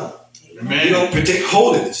 Huh? We Amen. don't protect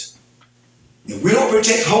holiness. If we don't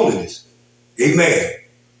protect holiness, amen,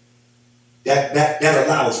 that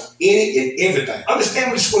allows any and everything.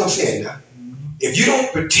 Understand what I'm saying now? If you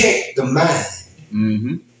don't protect the mind,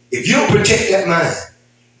 Mm-hmm. if you don't protect that mind,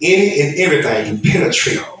 any and everything can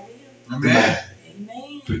penetrate the Amen. mind.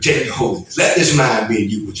 Amen. Protect the holiness. Let this mind be in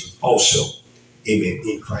you, which is also, amen,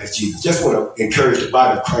 in Christ Jesus. Just want to encourage the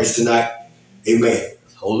body of Christ tonight. Amen.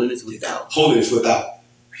 Holiness without. Holiness without.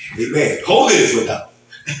 Amen. Holiness without.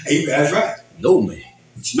 Amen. That's right. No man.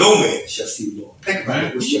 Which no man shall see the Lord. Think about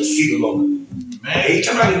it. We shall see the Lord. Man. Ain't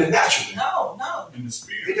talking about in the natural. No. In the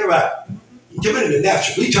spirit. Ain't that right? You're talking about in the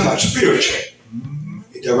natural. We talking about spiritual. Mm-hmm.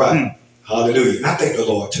 Ain't that right? Hallelujah. And I thank the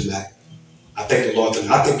Lord tonight. I thank the Lord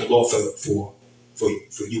tonight. I thank the Lord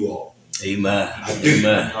for you all. Amen. I do.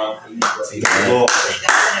 Amen. I thank the Lord.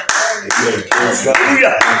 Amen. Praise God.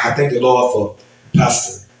 Hallelujah. I thank the Lord for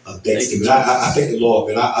Pastor Dexter. Thank you, I thank the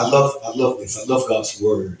Lord, and I love this. I love God's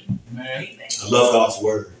word. Man. I love God's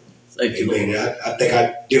word. Thank you, Amen. Lord. I think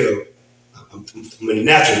I did I'm in the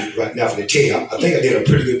natural right now for the team. I think I did a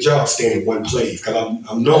pretty good job staying in one place because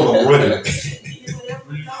I'm knowing I'm running.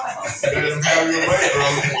 Let him have your way,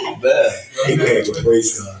 bro. Amen. But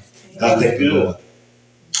praise God. And I thank the Lord.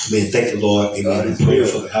 Amen. Thank the Lord. Amen. And pray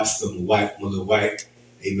for the absence of my little wife.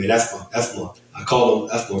 Amen. That's my. I call him.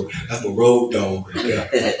 That's my road dog right there.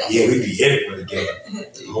 Yeah, we be everywhere together. I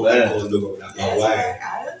don't like going nowhere without my wife.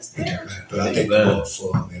 I understand. But I thank the Lord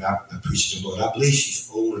for her, and I appreciate the Lord. I believe she's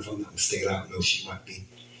old, if I'm not mistaken. I don't know, she might be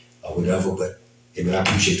or whatever, but amen, I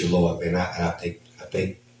appreciate the Lord, man. I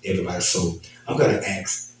thank everybody. So I'm gonna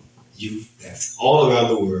ask you that's all around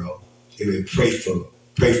the world, amen, pray for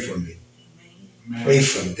me. Man. Pray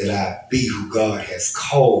for me that I be who God has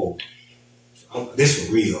called. This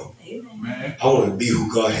for real. Man. I want to be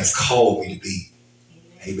who God has called me to be.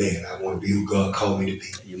 Amen. I want to be who God called me to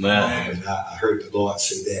be. Amen. And I heard the Lord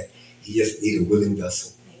say that He just need a willing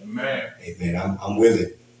vessel. Man. Amen. I'm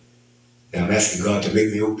willing. Now I'm asking God to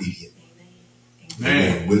make me obedient.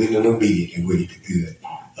 Man. Amen. Willing and obedient and willing to do good.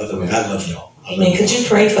 Other than I love y'all. Amen. Could you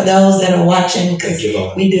pray for those that are watching? Because Thank you,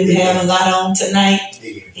 Lord. we do Amen. have a lot on tonight.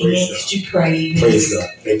 Amen. Amen. Praise God. Could you pray? Praise God.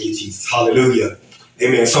 Thank you, Jesus. Hallelujah.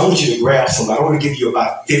 Amen. So I want you to grab somebody. I want to give you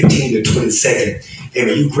about 15 to 20 seconds.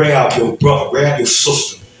 Amen. You grab your brother, grab your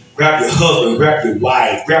sister, grab your husband, grab your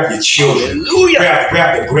wife, grab your children,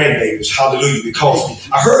 grab the grandbabies. Hallelujah. Because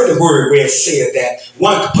I heard the word where it said that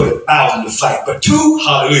one could put 1,000 to fight, but two,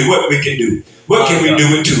 hallelujah, what we can do. What can we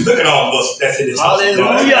do with two? Look at all of us that's in this house.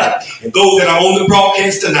 Hallelujah. And those that are on the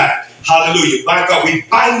broadcast tonight. Hallelujah. My God, we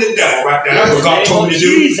bind the devil right now. That's what God told me to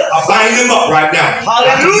do. I bind him up right now.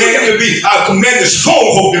 Hallelujah. I command the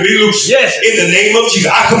stronghold to be loose. Yes. In the name of Jesus.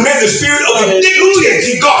 I command the spirit of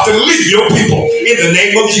iniquity, God, to leave your people. In the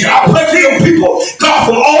name of Jesus. I pray for your people, God,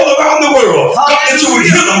 from all around the world. God, that you would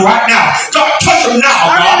heal them right now. God, touch them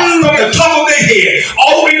now, God, from the top of their head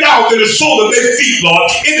all the way down to the sole of their feet, Lord.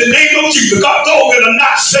 In the name of Jesus. God, those that are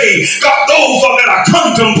not saved. God, those that are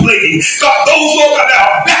contemplating. God, those, Lord, that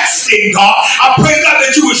are backsliding. in, God. I pray, God,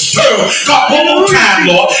 that you would stir them. God, one more time,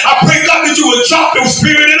 Lord. I pray, God, that you would drop your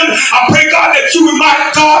spirit in them. I pray, God, that you would, my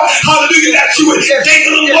God, hallelujah, that you would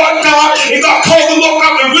dangle them, Lord God, and God, call them, Lord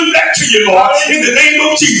God, to run back to you, Lord, in the name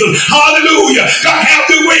of Jesus. Hallelujah. God, have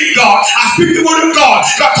your way, God. I speak the word of God.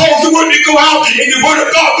 God, cause the word to go out, and the word of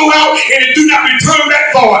God go out, and it do not return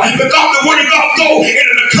back, Lord. But God, the word of God go, and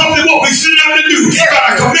it accomplish what we sent out to do. God,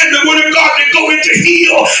 I command the word of God to go into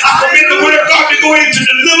heal. I command the word of God to go into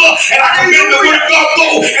deliver, and I command the word of God go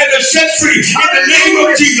and to set free in the name of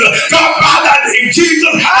Jesus. God, by that name,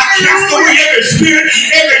 Jesus, I cast away every spirit,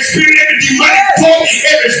 every demonic force,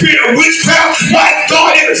 every spirit of witchcraft. My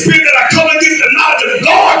God, every spirit that I come against the knowledge of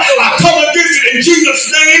God, I come against it in Jesus'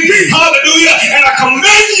 name. Hallelujah. And I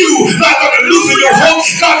command you, not God, to loosen your hope.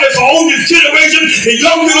 God, that's on this generation, the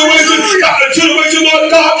young generation, God, the generation,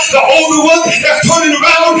 Lord God, the older one that's turning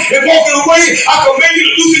around and walking away. I command you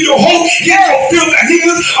to loosen your hope, get your filth and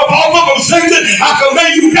healers upon them, Satan. I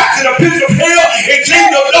command you back to the pits of hell and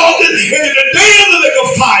chains of darkness and in the day of the lake of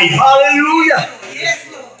fire. Hallelujah.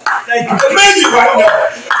 I command you right now,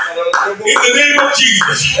 in the name of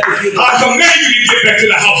Jesus. I command you to get back to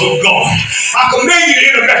the house of God. I command you to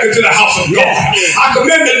enter back into the house of God. I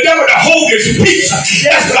command the devil to hold his peace.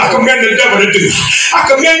 That's what I command the devil to do. I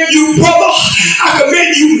command you, brother. I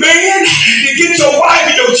command you, man, to get your wife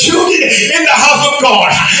and your children in the house of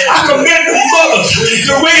God. I command the mothers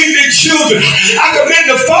to raise their children. I command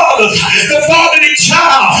the fathers, the father and the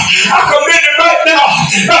child. I command it right now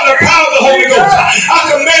by the power of the Holy Ghost. I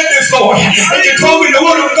command this, Lord. And you told me the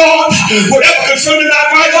word of God, whatever concerning thy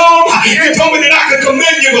right arm, you told me that I could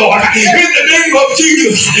command you, Lord, in the name of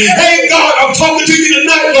Jesus. Hey, God, I'm talking to you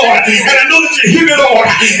tonight, Lord, and I know that you hear me, Lord,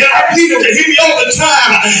 and I plead that you hear me all the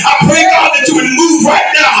time. I pray, God, that you would move right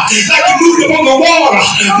now, like you moved upon the water.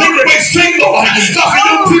 Make the way straight, Lord. God, for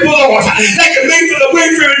your people, Lord, like you made for the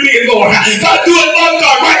wayfaring men, Lord. God, do it, Lord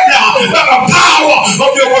God, right now, by the power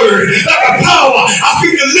of your word, by the power. I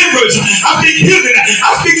speak deliverance, I speak healing, I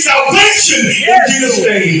speak salvation in Jesus'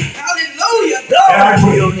 name. Hallelujah. Glory to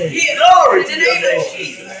your name. Glory to your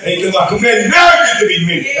name. Thank you, Lord. I command marriages to be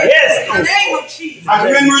made. Yes. In the name of Jesus. I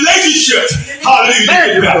command relationships.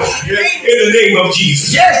 Hallelujah. In the name of Jesus.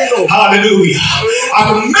 Yes, Lord. Hallelujah. I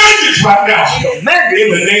command this right now. In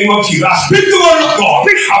the name of Jesus. I speak the word of God.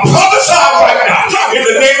 I prophesy right now. In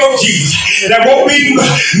the name of Jesus. There won't be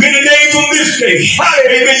many days from this day.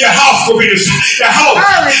 Amen. Your house will be restored. Your house,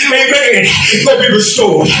 amen, will be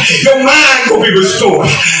restored. Your mind will be restored.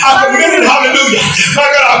 I command it. Hallelujah. My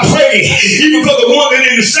God, I pray even for the one that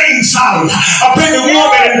in the same asylum. I pray the one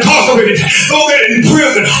that incarcerated, those that in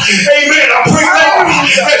prison. Amen. I pray, Lord,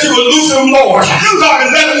 that you will loosen them, Lord. God, and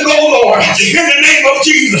let them go, Lord. In the name of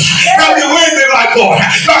Jesus. God, you win their life, Lord.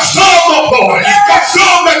 God, stir them up, Lord. God, stir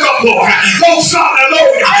them back up, Lord. Don't stop that,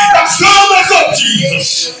 Lord. God, stir them back up,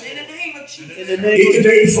 Jesus. In the name of Jesus. In the name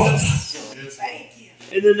of Father. Thank you.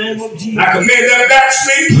 In the name of Jesus. I command that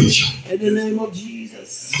backslid preacher In the name of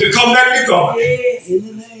Jesus. to come back to God. In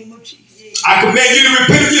the name of Jesus. I command you to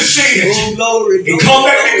repent of your sins Glory, and come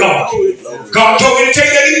back to God. God told me to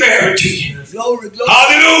take that he married to you. Glory,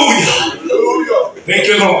 Hallelujah. glory. Thank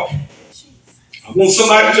you, Lord. I want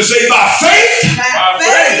somebody to say, by faith,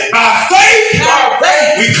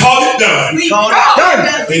 we call it done. We call it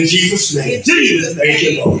done. In Jesus' name. In Jesus' name. Thank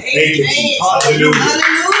you, Lord. Thank you, Jesus. Hallelujah.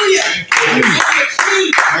 Hallelujah.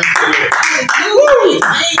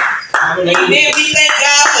 Amen. We thank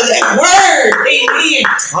God for that word. Amen.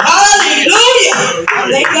 Hallelujah.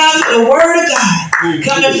 Thank God for the word of God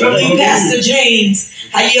coming from you, Pastor James.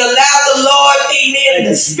 How you allow the Lord, amen, and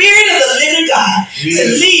the Spirit of the living God to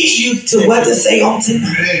lead you to what to say on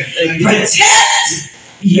tonight. Protect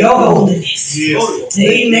your holiness.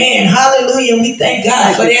 Amen. Hallelujah. We thank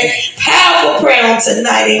God for that powerful prayer on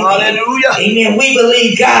tonight. Amen. Hallelujah. Amen. We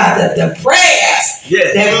believe, God, that the prayers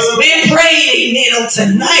that has been prayed, amen, on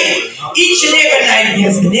tonight, each and every night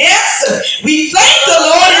has been answered. We thank the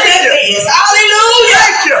Lord in advance.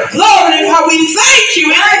 Hallelujah. Glory to God. We thank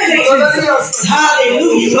you in advance.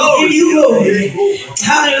 Hallelujah. We give you glory.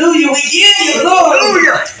 Hallelujah. We give you glory.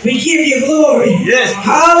 We give you glory. Yes.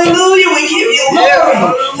 Hallelujah. We give you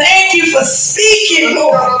glory. Thank you for speaking,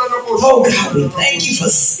 Lord. Oh God, we thank you for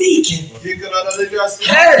speaking.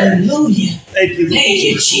 Hallelujah. Thank you. Thank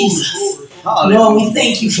you, Jesus. Hallelujah. Lord, we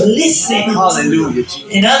thank you for listening Hallelujah.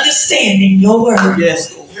 and understanding your word.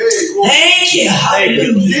 Yes. Thank you.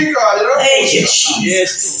 Hallelujah. Thank you, Jesus.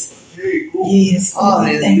 Yes. Yes. Lord,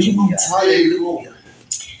 we thank you. Hallelujah.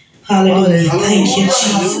 Hallelujah. Thank you,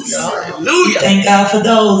 Jesus. Hallelujah. Thank God for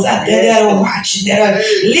those out there that are watching, that are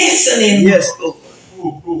listening. Yes, Lord.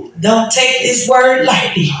 Don't take this word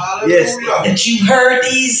lightly. Hallelujah. That you've heard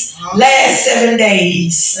these last 7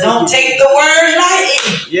 days. Don't take the word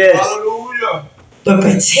lightly. Yes. Hallelujah. But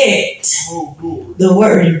protect Oh, glory. the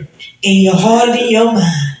word in your heart and your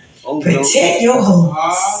mind. Oh, Protect your homes.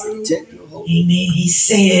 Hallelujah. Amen. He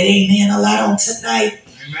said, amen, a lot on tonight.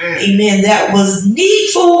 Amen. Amen. That was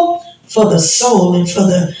needful for the soul and for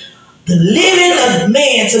the living of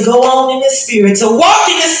man to go on in the spirit, to walk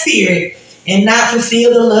in the spirit and not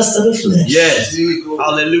fulfill the lust of the flesh. Yes.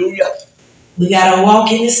 Hallelujah. We got to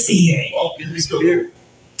walk in the spirit. Walk in the spirit.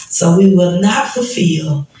 So we will not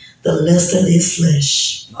fulfill the lust of this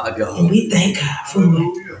flesh. My God. And we thank God for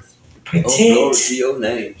it. Protect glory to your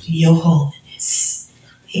name. Your holiness.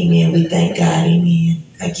 Amen. We thank God. Amen.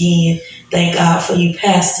 Again, thank God for you,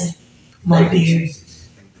 Pastor Marbury.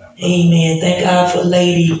 Amen. Thank God for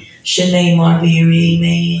Lady Shanee Marbury.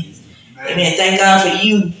 Amen. Amen. Thank God for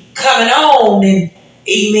you coming on and,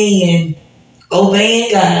 amen,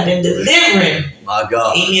 obeying God and delivering. My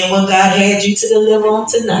God. Amen. What God had you to deliver on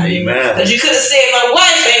tonight. Amen. Because you could have said, my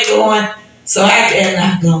wife ain't going, so I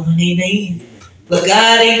cannot go. Amen. But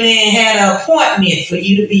God, amen, had an appointment for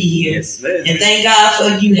you to be here. Yes, man. And thank God for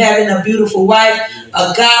you having a beautiful wife,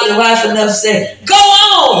 a godly wife enough to say, go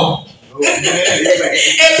on. And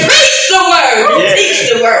preach the word. And teach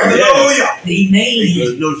the word. Hallelujah.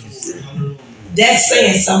 Amen. That's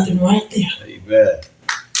saying something right there. Amen.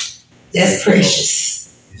 That's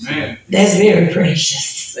precious. Amen. That's very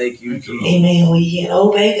precious. Thank you, Jesus. Amen. We can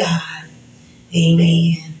obey God.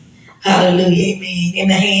 Amen. Hallelujah. Amen. In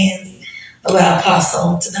the hands of our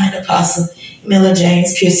apostle tonight, Apostle Miller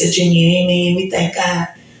James Pierce Jr. Amen. We thank God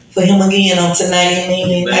for him again on tonight. Amen.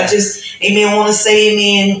 Amen. I just, amen, want to say,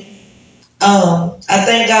 amen. I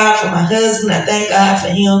thank God for my husband. I thank God for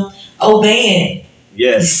him obeying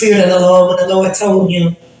the Spirit of the Lord when the Lord told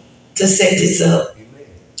him to set this up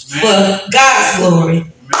for God's glory.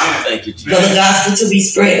 Amen. Thank you, Jesus. For the gospel to be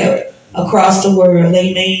spread across the world.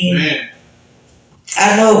 Amen. Amen.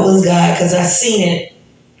 I know it was God because I seen it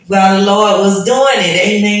while the Lord was doing it.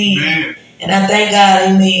 Amen. Amen. And I thank God,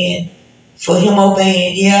 amen, for him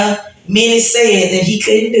obeying. Yeah, many said that he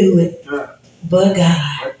couldn't do it, but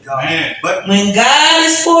God. Amen. But when God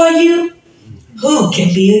is for you, who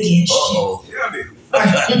can be against you?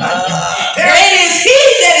 Great is he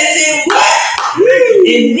that is in what?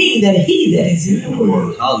 In me than he that is in the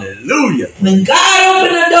world. Hallelujah. When God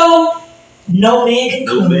opened the door, no man can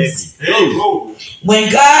close. When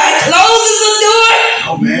God closes the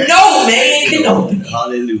door, no man can open it.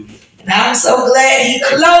 Hallelujah. And I'm so glad he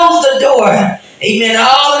closed the door. Amen.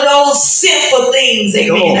 All of those sinful things,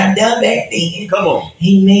 amen, I've done back then. Come on.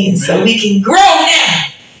 Amen. So we can grow now.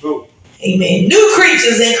 Amen. New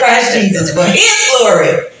creatures in Christ Jesus for his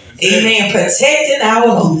glory. Amen. Protecting our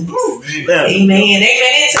holiness. Amen. Amen.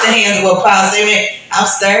 Into the hands of Apostle. Amen. I'm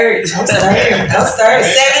stirred. 7 days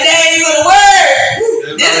of the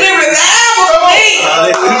word. This been revival for me.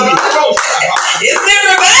 It's been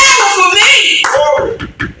revival for me.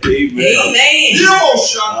 Amen.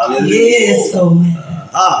 Yes, Lord.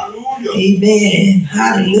 Amen.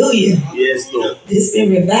 Hallelujah. Yes, Lord. This been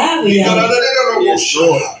revival, y'all. Yes,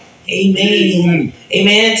 Lord. Amen.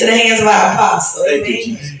 Amen. Into the hands of our apostle. Thank you,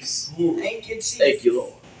 Amen. Jesus. Thank you, Jesus. Thank you,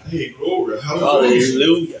 Lord. Hey, glory.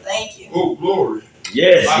 Hallelujah. Thank you. Oh, glory.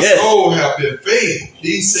 Yes, My yes. soul have been fed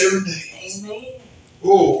these 7 days. Amen.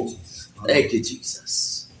 Oh. Thank you,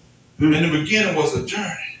 Jesus. In the beginning was a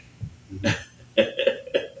journey.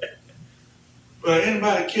 But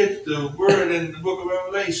anybody catch the word in the book of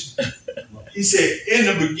Revelation? He said, in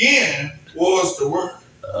the beginning was the word.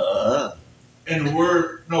 And the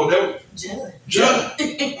word, no, that was John.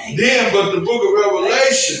 Then, but the book of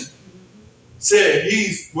Revelation said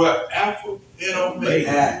he's what? Alpha and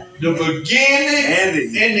Omega. The beginning and the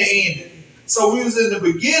ending. So we was in the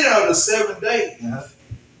beginning of the 7 days.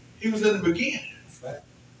 He was in the beginning.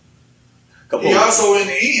 Come He on. also in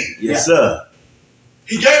the end. Yes, sir.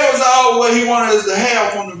 He gave us all what he wanted us to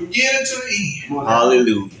have from the beginning to the end.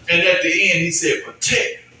 Hallelujah. And at the end, he said,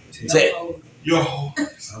 protect your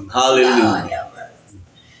holiness. Hallelujah.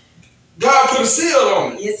 God put a seal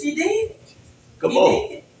on it. Yes, he did. Come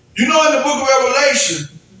on. You know, in the book of Revelation,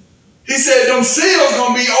 he said them seals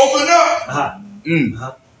going to be opened up. And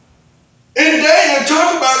Daniel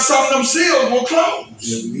talked about some of them seals will close.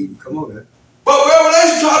 Come on, man. But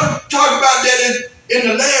Revelation talk about that in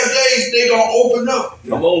the last days, they're going to open up.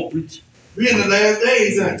 Come on, preacher. We in the last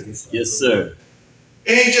days, ain't it? Yes, sir.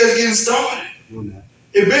 It ain't just getting started.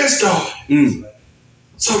 It been started.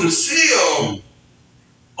 So the seal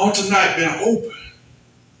on tonight been open.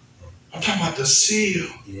 I'm talking about the seal.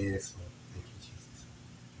 Yes.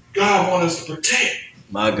 God wants us to protect.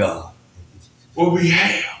 My God. what we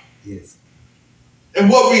have. Yes. And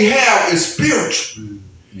what we have is spiritual.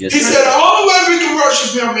 Yes, He sir. said the only way we can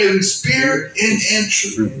worship him is in spirit and in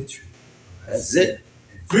truth. That's it.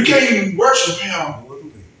 We can't even worship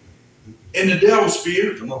him in the devil's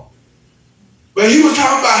spirit. Come on. But he was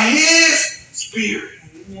talking about his spirit.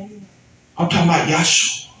 I'm talking about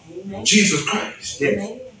Yahshua, Jesus Christ.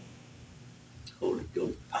 Yes. Holy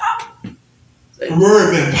Ghost. The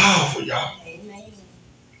word been powerful, y'all.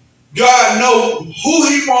 God knows who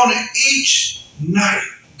he wanted each night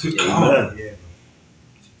to come. Amen. Yeah.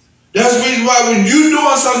 That's the reason why when you're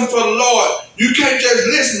doing something for the Lord, you can't just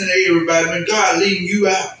listen to everybody when God leading you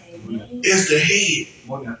out. It's the head.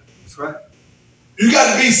 Come on now. That's right. You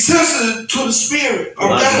got to be sensitive to the spirit of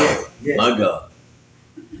My God. God. Yes. My God.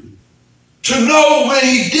 To know when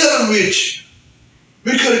he's dealing with you.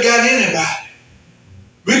 We could have got anybody.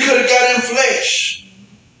 We could have got in flesh.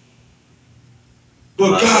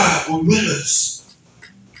 But God was with us.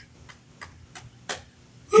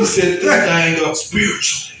 He set this thing up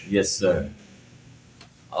spiritually. Yes, sir.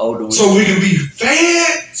 All the way. So we can be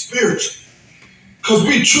fed spiritually. Because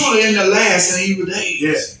we truly in the last and evil days.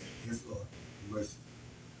 Yes. Yes, Lord. Mercy.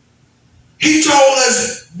 He told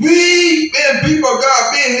us, we being people of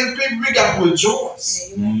God, being his people, we got to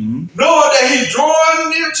rejoice. Mm-hmm. Knowing that he's drawing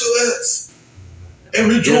near to us. And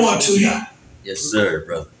we're drawing to him. Yes, sir,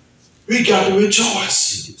 brother. We got to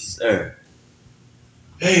rejoice. Yes, sir.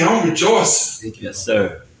 Hey, I'm rejoicing. Yes,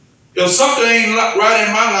 sir. If something ain't right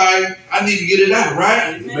in my life, I need to get it out,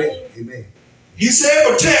 right? Amen. Amen. He said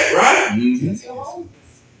protect, right? Mm-hmm. Yes.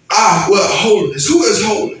 Well, holiness. Who is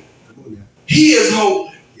holy? Come on now. He is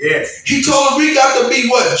holy. Yes. He told us we got to be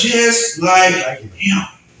what? Just like Like it. him.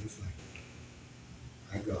 Just like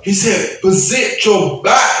it. My God. He said, present your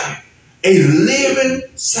body a living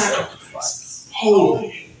sacrifice,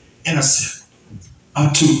 holy and acceptable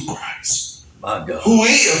unto Christ. My God. Who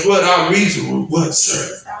is what our reason would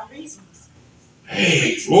serve.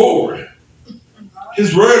 Hey, glory.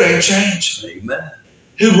 His word ain't changing. Amen.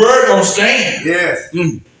 His word gonna stand. Yes.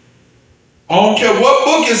 Mm. I don't care what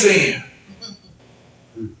book it's in.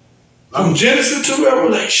 From Genesis to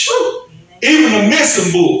Revelation. Even the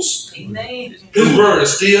missing books. His word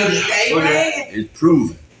is still there. It's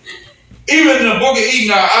proven. Even in the book of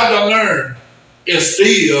Enoch, I done learned it's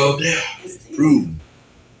still there. Proven.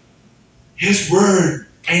 His word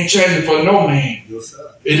ain't changing for no man. No,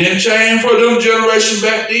 sir. It didn't change for them generation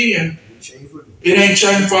back then. Change for them. It ain't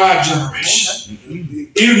changing for our generation. Mm-hmm.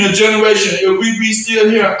 Even the generation, if we be still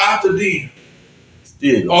here after them,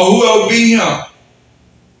 Still. or whoever be him,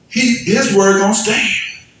 his word gonna stand.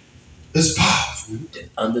 It's powerful.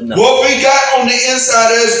 Undeniable. What we got on the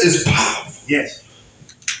inside of us is powerful. Yes.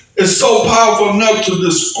 It's so powerful enough to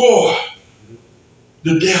destroy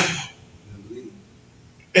the devil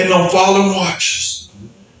and them fallen watchers.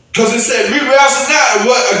 Because it said we wrestle not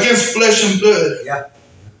what against flesh and blood. Yeah.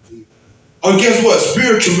 Against what?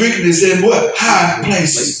 Spiritual wickedness in what? High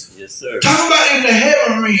places. Yes, sir. Talking about in the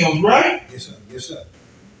heaven realms, right? Yes, sir. Yes, sir.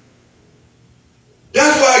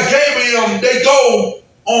 That's why Gabriel, they go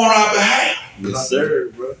on our behalf. Yes, sir,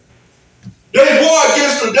 bro. They war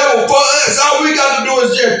against the devil for us. All we got to do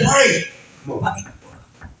is just pray. Come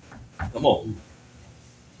on. Come on.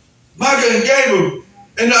 Michael and Gabriel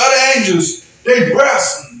and the other angels, they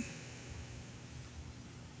wrestling.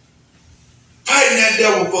 Fighting that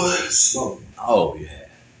devil for us. Come on. Oh, yeah.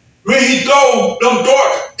 When he throw them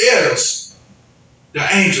dark arrows, the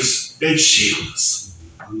angels, they shield us.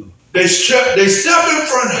 They step in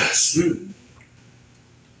front of us.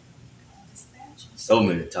 So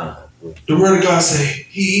many times, bro. The word of God say,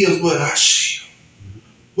 he is what our shield.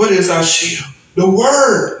 What is our shield? The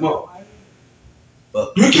word. Come on.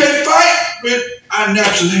 We can't fight with our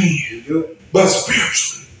natural hand, Good. but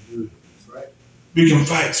spiritually. That's right. We can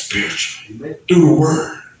fight spiritually Amen. through the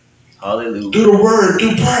word. Hallelujah. Through the word,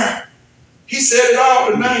 through prayer. He said it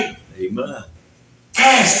all tonight. Amen.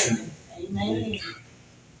 Fasting.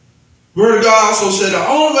 Word of God also said the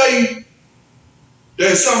only way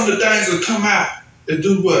that some of the things will come out is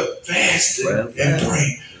do what? Fasting and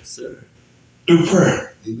praying. Yes, sir. Through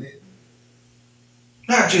prayer. Amen.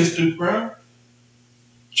 Not just through prayer.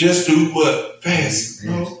 Just do what? Fasting.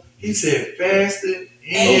 No. He said fasting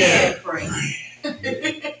and praying.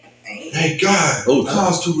 Hey, God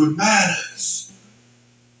comes to remind us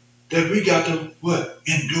that we got to what?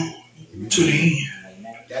 Endure to the end.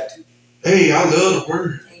 Got to. Hey, I love the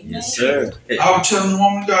word. Yes, sir. I was telling the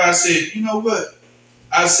woman God, I said, you know what?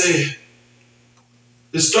 I said,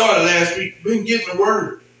 it started last week. Been getting the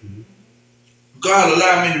word. God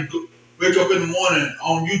allowed me to wake up in the morning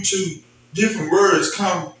on YouTube different words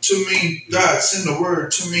come to me. God send a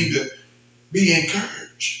word to me to be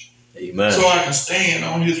encouraged. Amen. So I can stand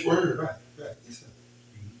on his word. Right. Yes, sir.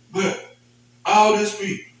 But all this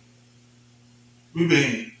week, we've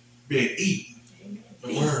been eating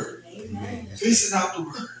the word. Amen. Facing out the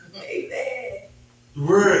word. Amen. The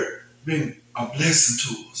word been a blessing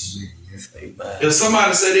to us. Yes, sir. Amen. If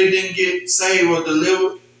somebody said they didn't get saved or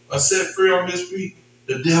delivered or set free on this week,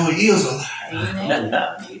 the devil is a lie. Amen.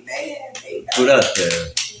 Put us there.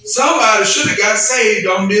 Somebody should have got saved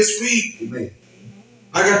on this week. Amen.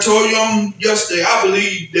 Like I told you on yesterday, I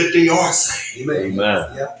believe that they are saved. Amen.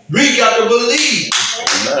 Amen. Yeah. We got to believe.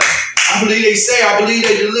 Amen. I believe they say, I believe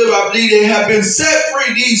they deliver, I believe they have been set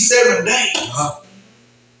free these 7 days. Uh-huh.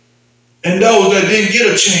 And those that didn't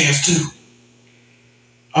get a chance to,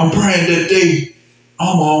 I'm praying that they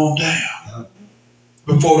arm on down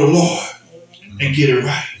before the Lord and get it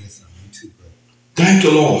right. Yes, sir. Me too, bro. Thank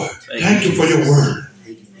you, Lord. Thank you for your word.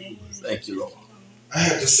 Thank you, Lord. I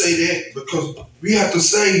have to say that because we have to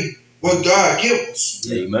say what God gives us.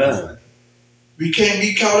 Amen. We can't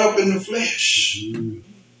be caught up in the flesh.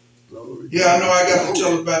 Yeah, I know I got to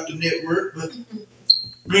tell about the network, but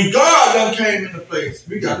when God done came into place,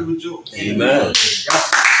 we got to rejoice. Amen.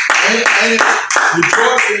 And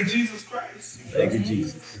rejoice in Jesus Christ. Thank you,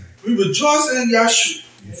 Jesus. We rejoice in Yahshua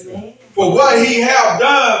Yes, sir. for what he have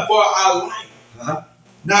done for our life. Uh-huh.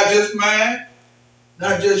 Not just mine,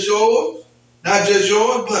 not just yours,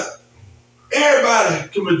 but everybody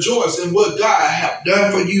can rejoice in what God have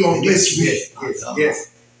done for you on this week.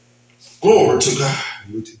 Yes. Glory to God.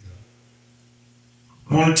 Glory to God.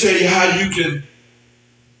 I want to tell you how you can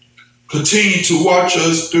continue to watch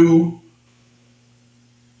us through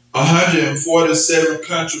 147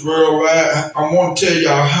 countries worldwide. I want to tell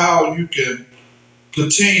y'all how you can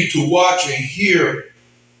continue to watch and hear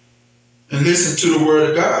and listen to the Word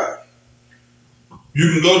of God.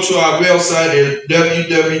 You can go to our website at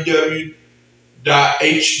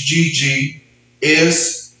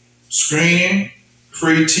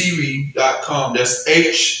www.hggscreeningfreetv.com. That's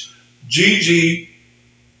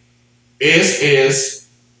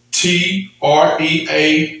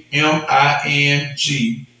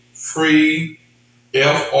HGGSSTREAMING free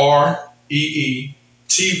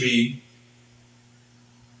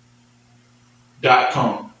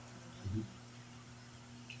FREETV.com.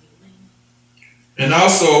 And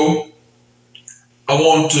also, I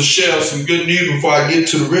want to share some good news before I get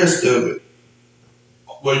to the rest of it,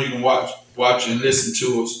 where you can watch and listen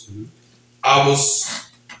to us. I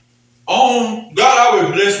was on, God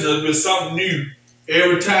always blessing us with something new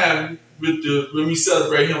every time when we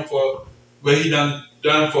celebrate him for what he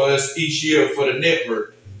done for us each year for the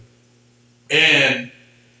network. And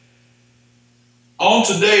on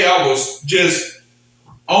today, I was just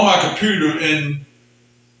on my computer, and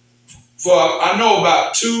for I know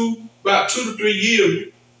about two to 3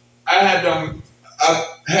 years, I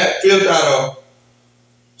had filled out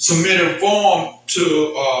submitted a form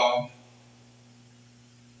to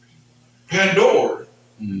Pandora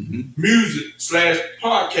music /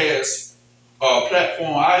 podcast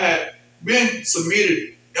platform. I had been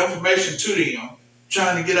submitted information to them,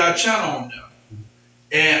 trying to get our channel on there,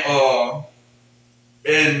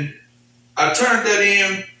 and I turned that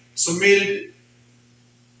in, submitted it.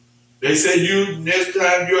 They said, next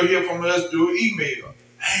time you'll hear from us, do an email.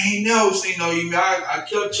 I ain't never seen no email. I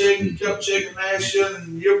kept checking last year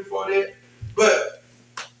and the year before that. But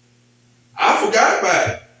I forgot about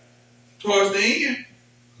it towards the end.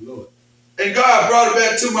 Lord. And God brought it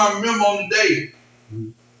back to my memory on the day.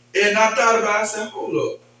 And I thought about it, I said, hold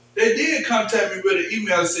up. They did contact me with an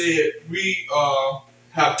email that said we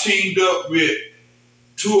have teamed up with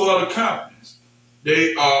 2 other companies.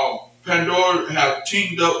 They Pandora have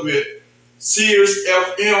teamed up with Sirius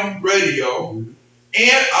FM Radio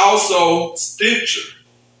and also Stitcher.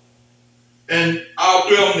 And I'll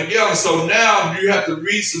throw them together. So now you have to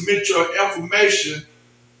resubmit your information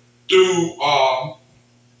through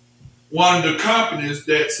one of the companies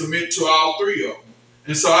that submit to all 3 of them.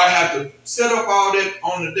 And so I had to set up all that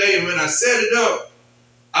on the day. And when I set it up,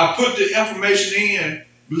 I put the information in,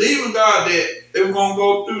 believing God that it was going to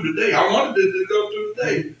go through today. I wanted it to go through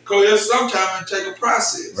today because sometimes it takes a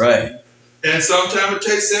process. Right. And sometimes it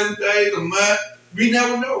takes 7 days, a month. We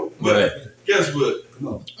never know. But guess what? Come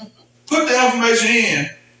on. Put the information in.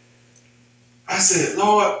 I said,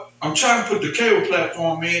 Lord, I'm trying to put the cable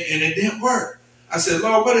platform in and it didn't work. I said,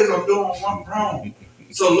 Lord, what is I'm doing wrong?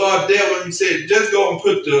 So Lord dealt with me and said, just go and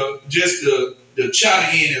put the channel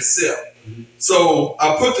in itself. So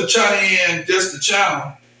I put the channel in, just the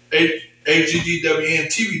channel, HGGWN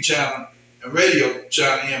TV channel and radio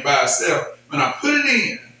channel in by itself. When I put it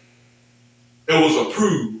in, it was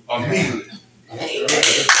approved immediately. Amen.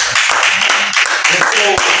 And so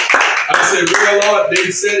I said, real Lord,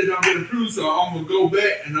 they said it, I'm getting approved, so I'm going to go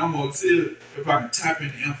back and I'm going to see if I can type in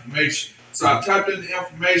the information. So I typed in the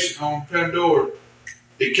information on Pandora.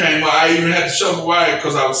 It came out. I even had to show my wife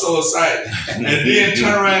because I was so excited. And then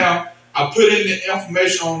turn around, I put in the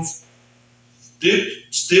information on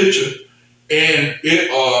Stitcher, and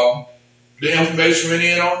the information went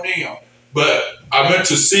in on them. But I went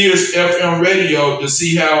to Sirius FM Radio to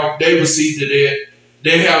see how they received it.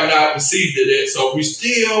 They have not received it yet. So we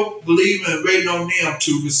still believe and waiting on them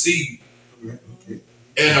to receive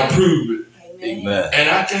and approve it. Amen. And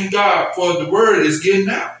I thank God for the word is getting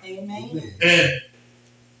out. Amen. And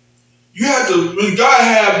you have to, when God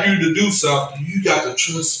have you to do something, you got to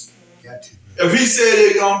trust him. If he said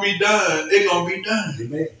it's going to be done, it's going to be done.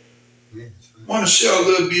 Amen. I want to share a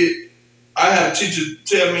little bit. I had a teacher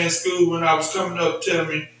tell me in school when I was coming up, tell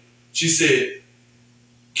me, she said,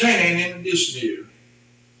 Cain ain't in the dictionary.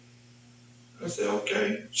 I said,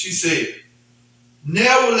 okay. She said,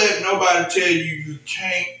 never let nobody tell you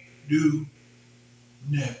can't do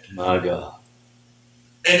nothing. My God.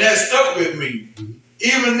 And that stuck with me,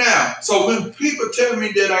 even now. So when people tell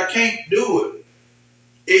me that I can't do it,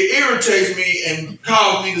 it irritates me and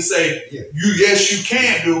causes me to say, yes, you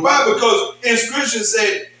can do it. Why? Because in Scripture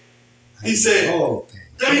he said,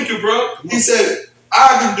 thank you, bro. He said,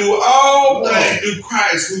 I can do all things through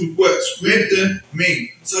Christ who strengthened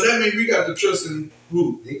me. So that means we got to trust in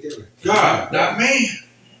who? God, not man.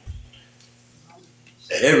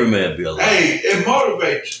 Every man be alive. Hey, it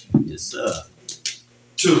motivates you. Yes, sir.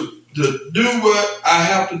 To do what I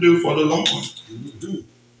have to do for the Lord.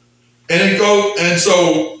 And it goes, and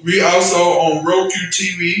so we also on Roku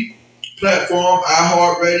TV platform,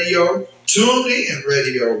 iHeartRadio, TuneIn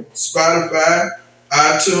Radio, Spotify,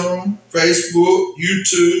 iTunes, Facebook,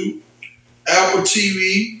 YouTube, Apple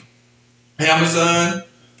TV, Amazon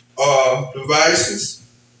devices,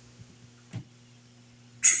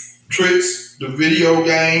 Tricks, the video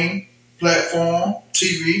game platform,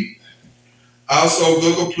 TV. Also,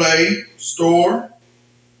 Google Play Store.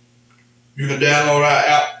 You can download our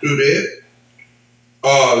app through that.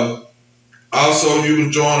 Also, you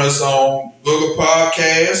can join us on Google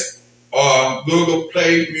Podcasts or Google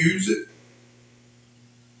Play Music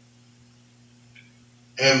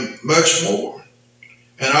and much more.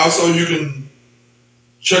 And also, you can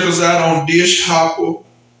check us out on Dish Hopper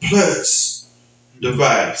Plus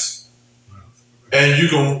device. And you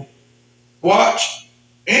can watch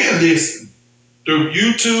and listen through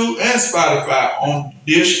YouTube and Spotify on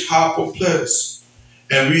Dish Hopper Plus.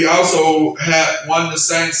 And we also had one of the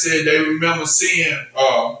saints said they remember seeing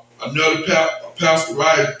another pastor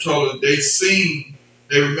writer told us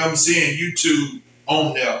they remember seeing YouTube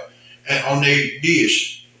on there and on their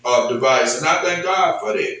dish device. And I thank God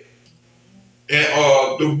for that. And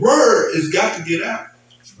the word has got to get out.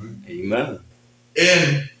 Amen.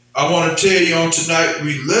 And I want to tell you on tonight,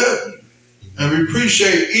 we love you. And we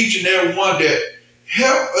appreciate each and every one that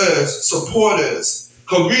help us, support us.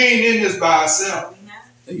 Because we ain't in this by ourselves.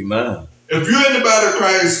 Amen. If you're in the body of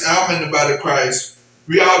Christ, I'm in the body of Christ,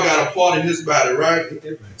 we all got a part of his body, right?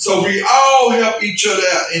 So we all help each other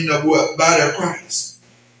out in the body of Christ.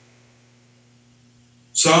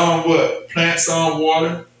 Some plant, some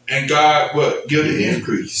water, and God give the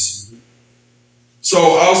increase. So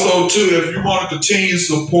also too, if you want to continue to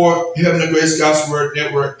support Heaven and Grace Gospel Word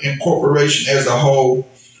Network Incorporation as a whole,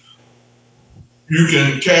 you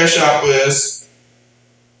can cash out with us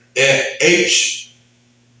at $HGGWN.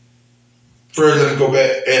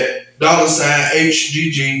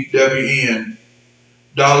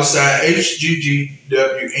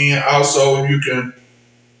 $HGGWN. Also, you can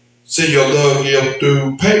send your love gift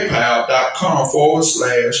through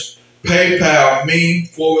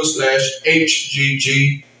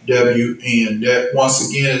PayPal.com/PayPal.me/HGGWN. That once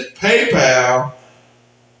again is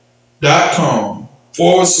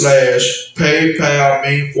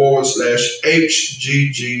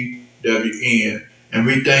PayPal.com/PayPal.me/HGGWN. And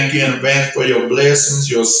we thank you in advance for your blessings,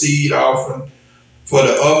 your seed offering, for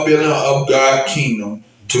the upbuilding of God's kingdom,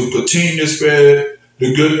 to continue to spread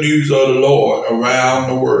the good news of the Lord around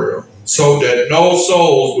the world, so that no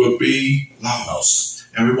souls will be lost.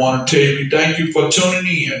 And we want to tell you, we thank you for tuning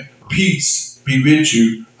in. Peace be with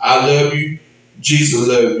you. I love you. Jesus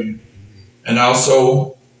loves you. And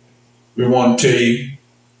also, we want to tell you,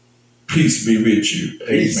 peace be with you.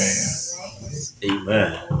 Peace.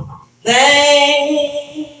 Amen.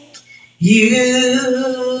 Thank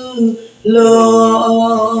you, Lord.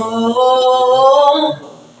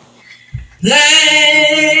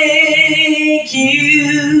 Thank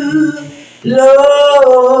you,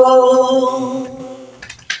 Lord.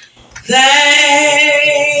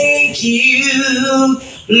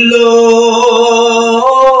 Lord.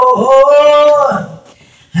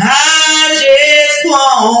 I just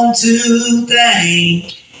want to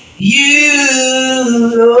thank you,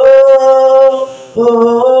 Lord.